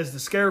Aaron as the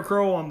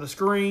scarecrow on the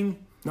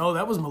screen. No,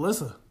 that was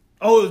Melissa.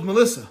 Oh, it was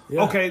Melissa.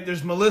 Yeah. Okay,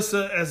 there's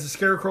Melissa as the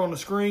scarecrow on the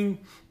screen.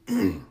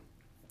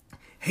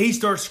 He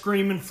starts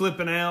screaming,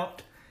 flipping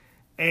out,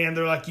 and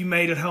they're like, you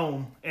made it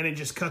home. And it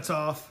just cuts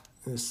off.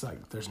 It's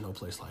like, there's no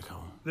place like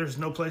home. There's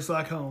no place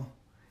like home.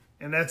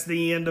 And that's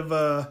the end of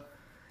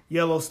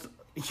Yellowstone.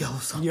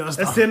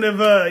 That's the end of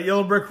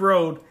Yellow Brick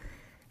Road.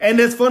 And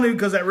it's funny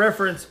because that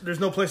reference, there's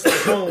no place like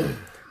home,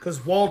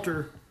 because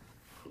Walter,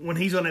 when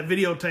he's on that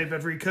videotape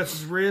after he cuts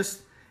his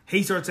wrist,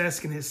 he starts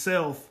asking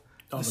himself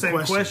the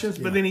same questions,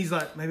 but then he's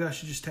like, maybe I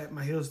should just tap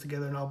my heels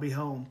together and I'll be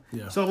home.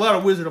 Yeah. So a lot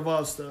of Wizard of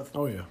Oz stuff.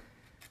 Oh, yeah.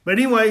 But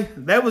anyway,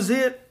 that was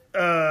it.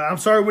 I'm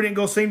sorry we didn't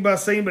go scene by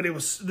scene, but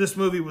this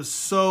movie was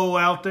so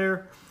out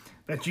there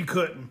that you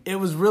couldn't. It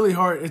was really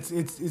hard.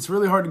 It's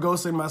really hard to go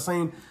scene by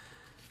scene,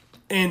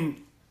 and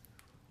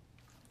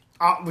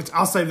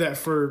I'll save that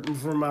for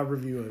my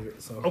review of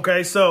it. So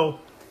okay, so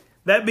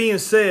that being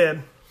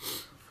said,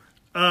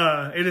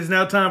 it is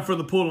now time for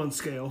the pulling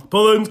scale.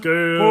 Pulling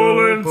scale.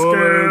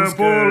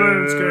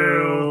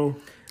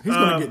 He's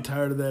going to get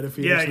tired of that if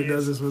he actually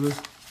does this with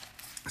us.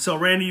 So,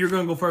 Randy, you're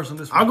going to go first on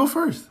this one. I'll go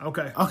first.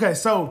 Okay,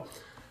 so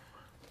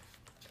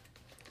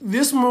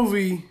this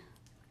movie,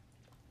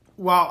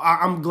 while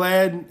I'm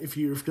glad, if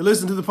you're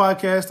listening to the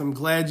podcast, I'm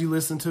glad you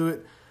listened to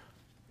it.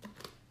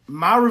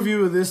 My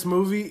review of this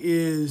movie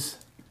is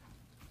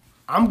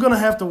I'm going to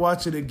have to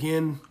watch it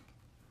again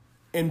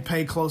and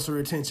pay closer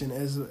attention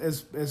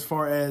as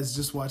far as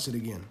just watch it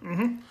again.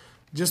 Mm-hmm.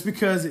 Just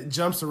because it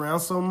jumps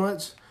around so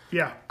much.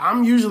 Yeah.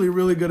 I'm usually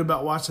really good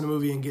about watching a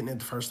movie and getting it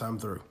the first time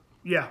through.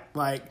 Yeah.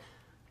 Like,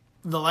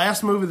 the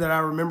last movie that I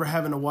remember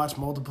having to watch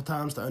multiple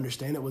times to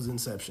understand it was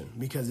Inception,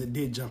 because it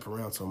did jump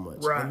around so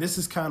much. Right. And this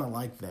is kind of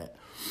like that.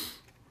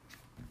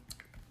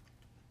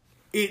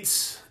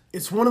 it's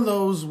one of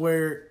those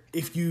where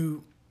if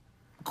you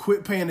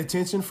quit paying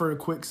attention for a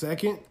quick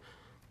second,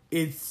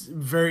 it's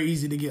very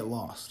easy to get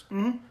lost.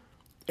 Mm-hmm.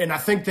 And I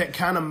think that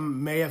kind of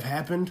may have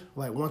happened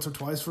like once or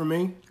twice for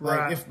me. Like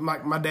Right. if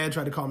my dad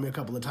tried to call me a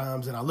couple of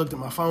times and I looked at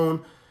my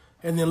phone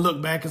and then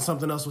looked back and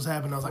something else was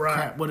happening. I was like, Right.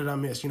 crap, what did I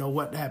miss? You know,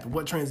 what happened?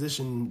 What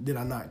transition did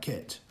I not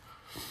catch?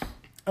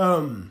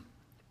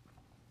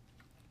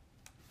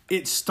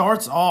 It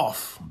starts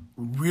off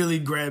really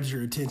grabs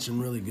your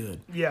attention really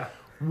good. Yeah.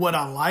 What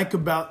I like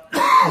about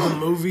the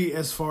movie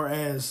as far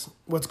as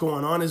what's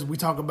going on is we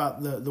talk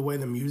about the way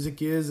the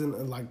music is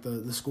and like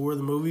the score of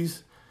the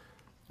movies.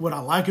 What I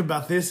like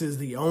about this is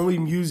the only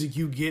music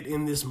you get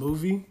in this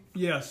movie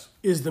Yes.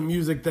 is the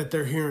music that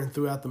they're hearing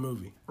throughout the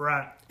movie.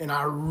 Right. And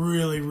I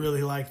really,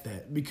 really like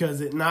that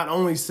because it not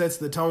only sets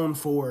the tone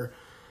for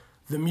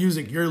the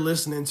music you're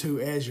listening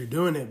to as you're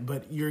doing it,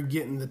 but you're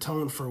getting the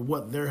tone for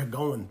what they're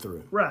going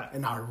through. Right.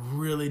 And I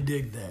really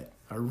dig that.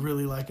 I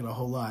really like it a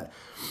whole lot.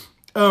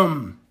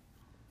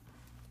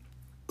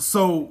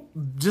 So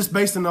just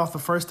based on off the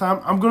first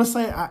time, I'm going to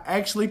say I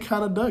actually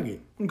kind of dug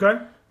it. Okay.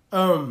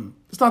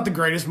 It's not the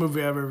greatest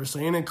movie I've ever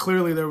seen, and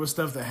clearly there was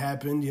stuff that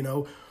happened, you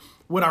know.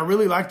 What I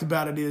really liked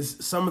about it is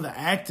some of the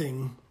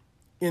acting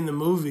in the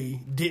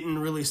movie didn't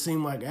really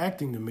seem like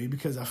acting to me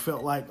because I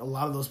felt like a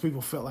lot of those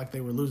people felt like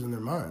they were losing their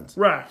minds.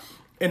 Right.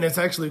 And it's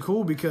actually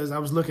cool because I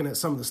was looking at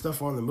some of the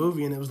stuff on the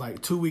movie, and it was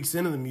like 2 weeks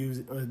into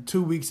the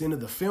 2 weeks into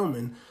the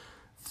filming,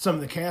 some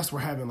of the cast were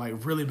having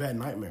like really bad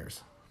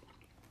nightmares.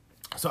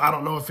 So I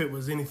don't know if it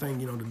was anything,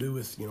 you know, to do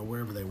with, you know,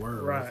 wherever they were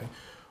or Right. anything.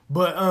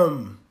 But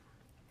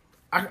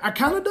I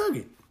kind of dug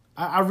it.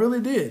 I really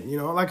did. You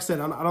know, like I said,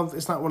 I don't.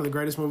 It's not one of the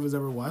greatest movies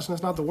I've ever watched, and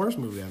it's not the worst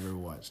movie I've ever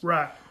watched.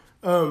 Right.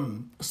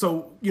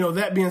 So, you know,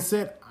 that being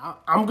said,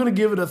 I'm going to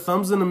give it a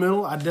thumbs in the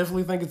middle. I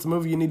definitely think it's a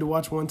movie you need to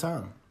watch one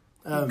time.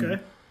 Okay.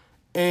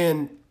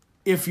 And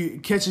if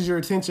it catches your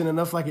attention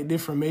enough like it did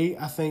for me,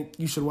 I think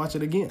you should watch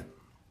it again.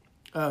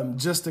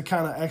 Just to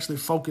kind of actually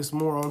focus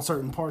more on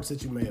certain parts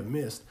that you may have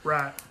missed.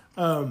 Right.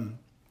 I'm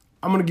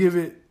gonna give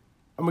it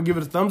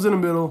a thumbs in the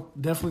middle.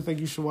 Definitely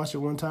think you should watch it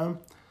one time.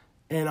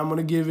 And I'm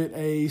gonna give it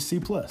a C+.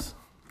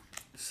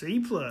 C+.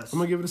 I'm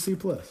gonna give it a C+.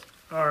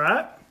 All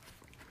right.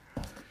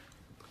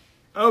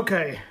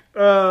 Okay.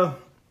 I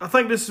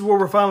think this is where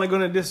we're finally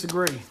going to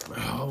disagree.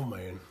 Oh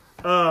man.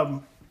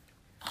 I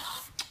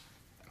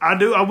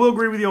will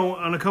agree with you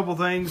on a couple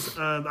things.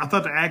 I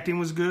thought the acting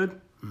was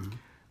good.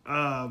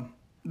 Mm-hmm.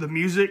 The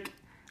music,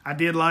 I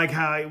did like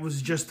how it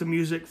was just the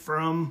music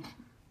from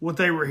what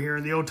they were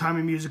hearing, the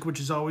old-timey music, which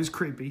is always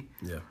creepy.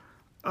 Yeah.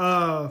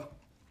 But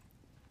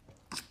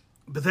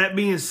that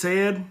being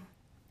said,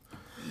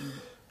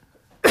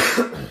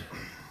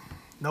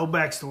 no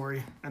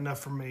backstory enough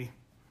for me.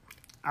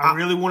 I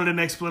really wanted an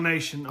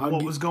explanation of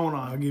what was going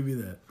on. I'll give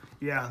you that.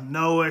 Yeah,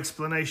 no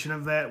explanation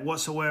of that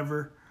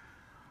whatsoever.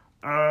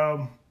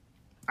 I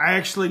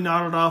actually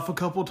nodded off a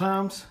couple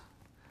times.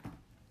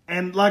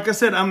 And like I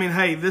said, I mean,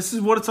 hey, this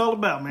is what it's all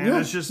about, man. Yeah,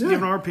 It's just yeah.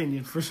 giving our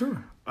opinion. For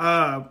sure.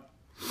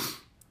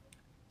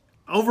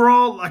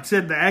 Overall, like I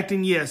said, the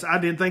acting, yes, I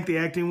did think the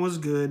acting was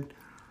good.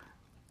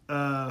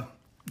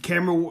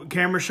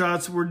 Camera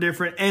shots were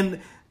different. And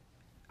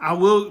I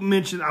will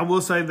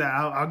say that,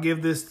 I'll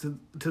give this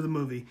to the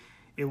movie.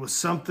 It was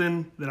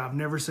something that I've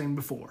never seen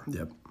before.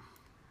 Yep.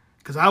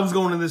 Because I was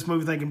going to this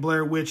movie thinking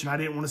Blair Witch, and I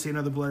didn't want to see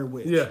another Blair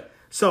Witch. Yeah.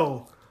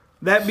 So,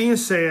 that being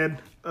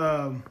said,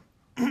 I'm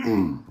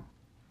going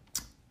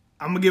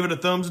to give it a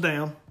thumbs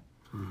down.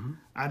 Mm-hmm.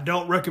 I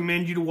don't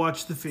recommend you to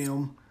watch the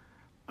film.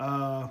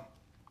 I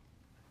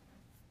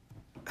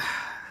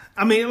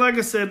mean, like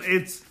I said,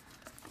 it's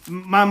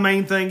my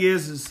main thing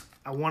is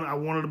I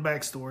wanted a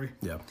backstory.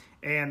 Yeah.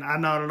 And I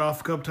nodded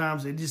off a couple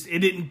times. It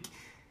didn't.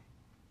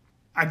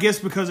 I guess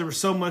because there was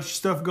so much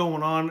stuff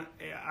going on,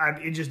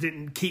 it just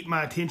didn't keep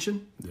my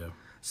attention. Yeah.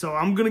 So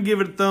I'm going to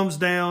give it a thumbs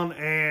down,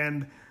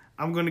 and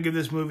I'm going to give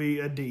this movie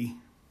a D.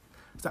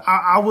 So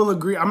I will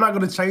agree. I'm not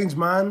going to change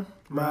my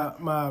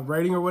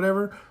rating or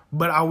whatever,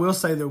 but I will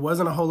say there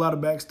wasn't a whole lot of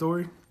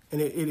backstory. And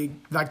it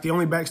like the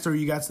only backstory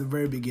you got is the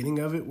very beginning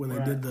of it when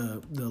they did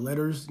the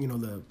letters, you know,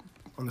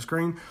 on the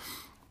screen.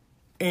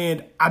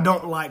 And I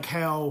don't like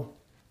how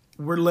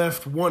we're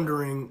left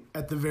wondering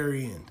at the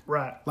very end.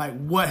 Right. Like,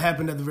 what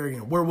happened at the very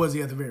end? Where was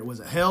he at the very end? Was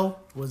it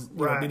hell?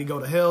 Did he go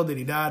to hell? Did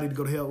he die? Did he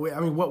go to hell? I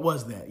mean, what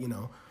was that, you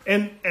know?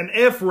 And an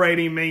F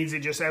rating means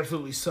it just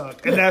absolutely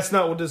sucked. And that's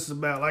not what this is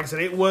about. Like I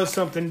said, it was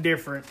something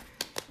different.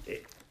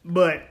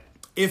 But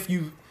if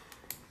you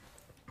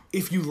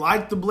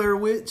like the Blair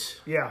Witch,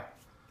 yeah,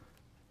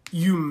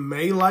 you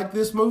may like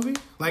this movie.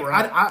 Like,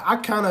 right. I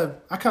kind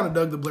of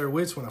dug the Blair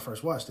Witch when I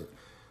first watched it.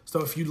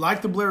 So if you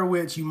like the Blair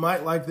Witch, you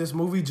might like this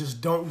movie. Just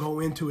don't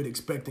go into it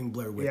expecting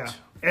Blair Witch. Yeah,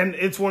 and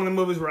it's one of the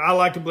movies where I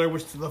liked the Blair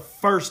Witch the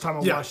first time I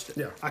watched it.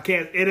 Yeah. I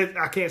can't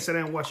sit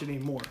down and watch it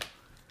anymore.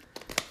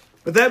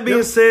 But that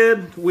being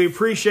said, we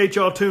appreciate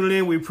y'all tuning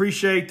in. We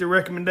appreciate the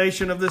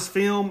recommendation of this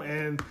film,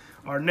 and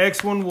our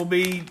next one will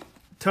be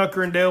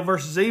Tucker and Dale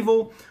versus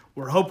Evil.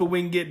 We're hoping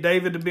we can get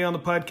David to be on the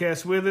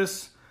podcast with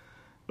us.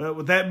 But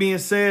with that being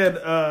said,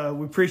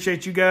 we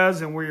appreciate you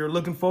guys, and we're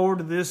looking forward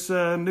to this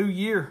new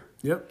year.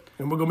 Yep.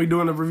 And we're going to be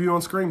doing a review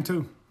on Scream,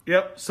 too.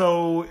 Yep.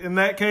 So in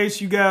that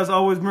case, you guys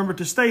always remember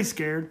to stay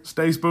scared.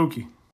 Stay spooky.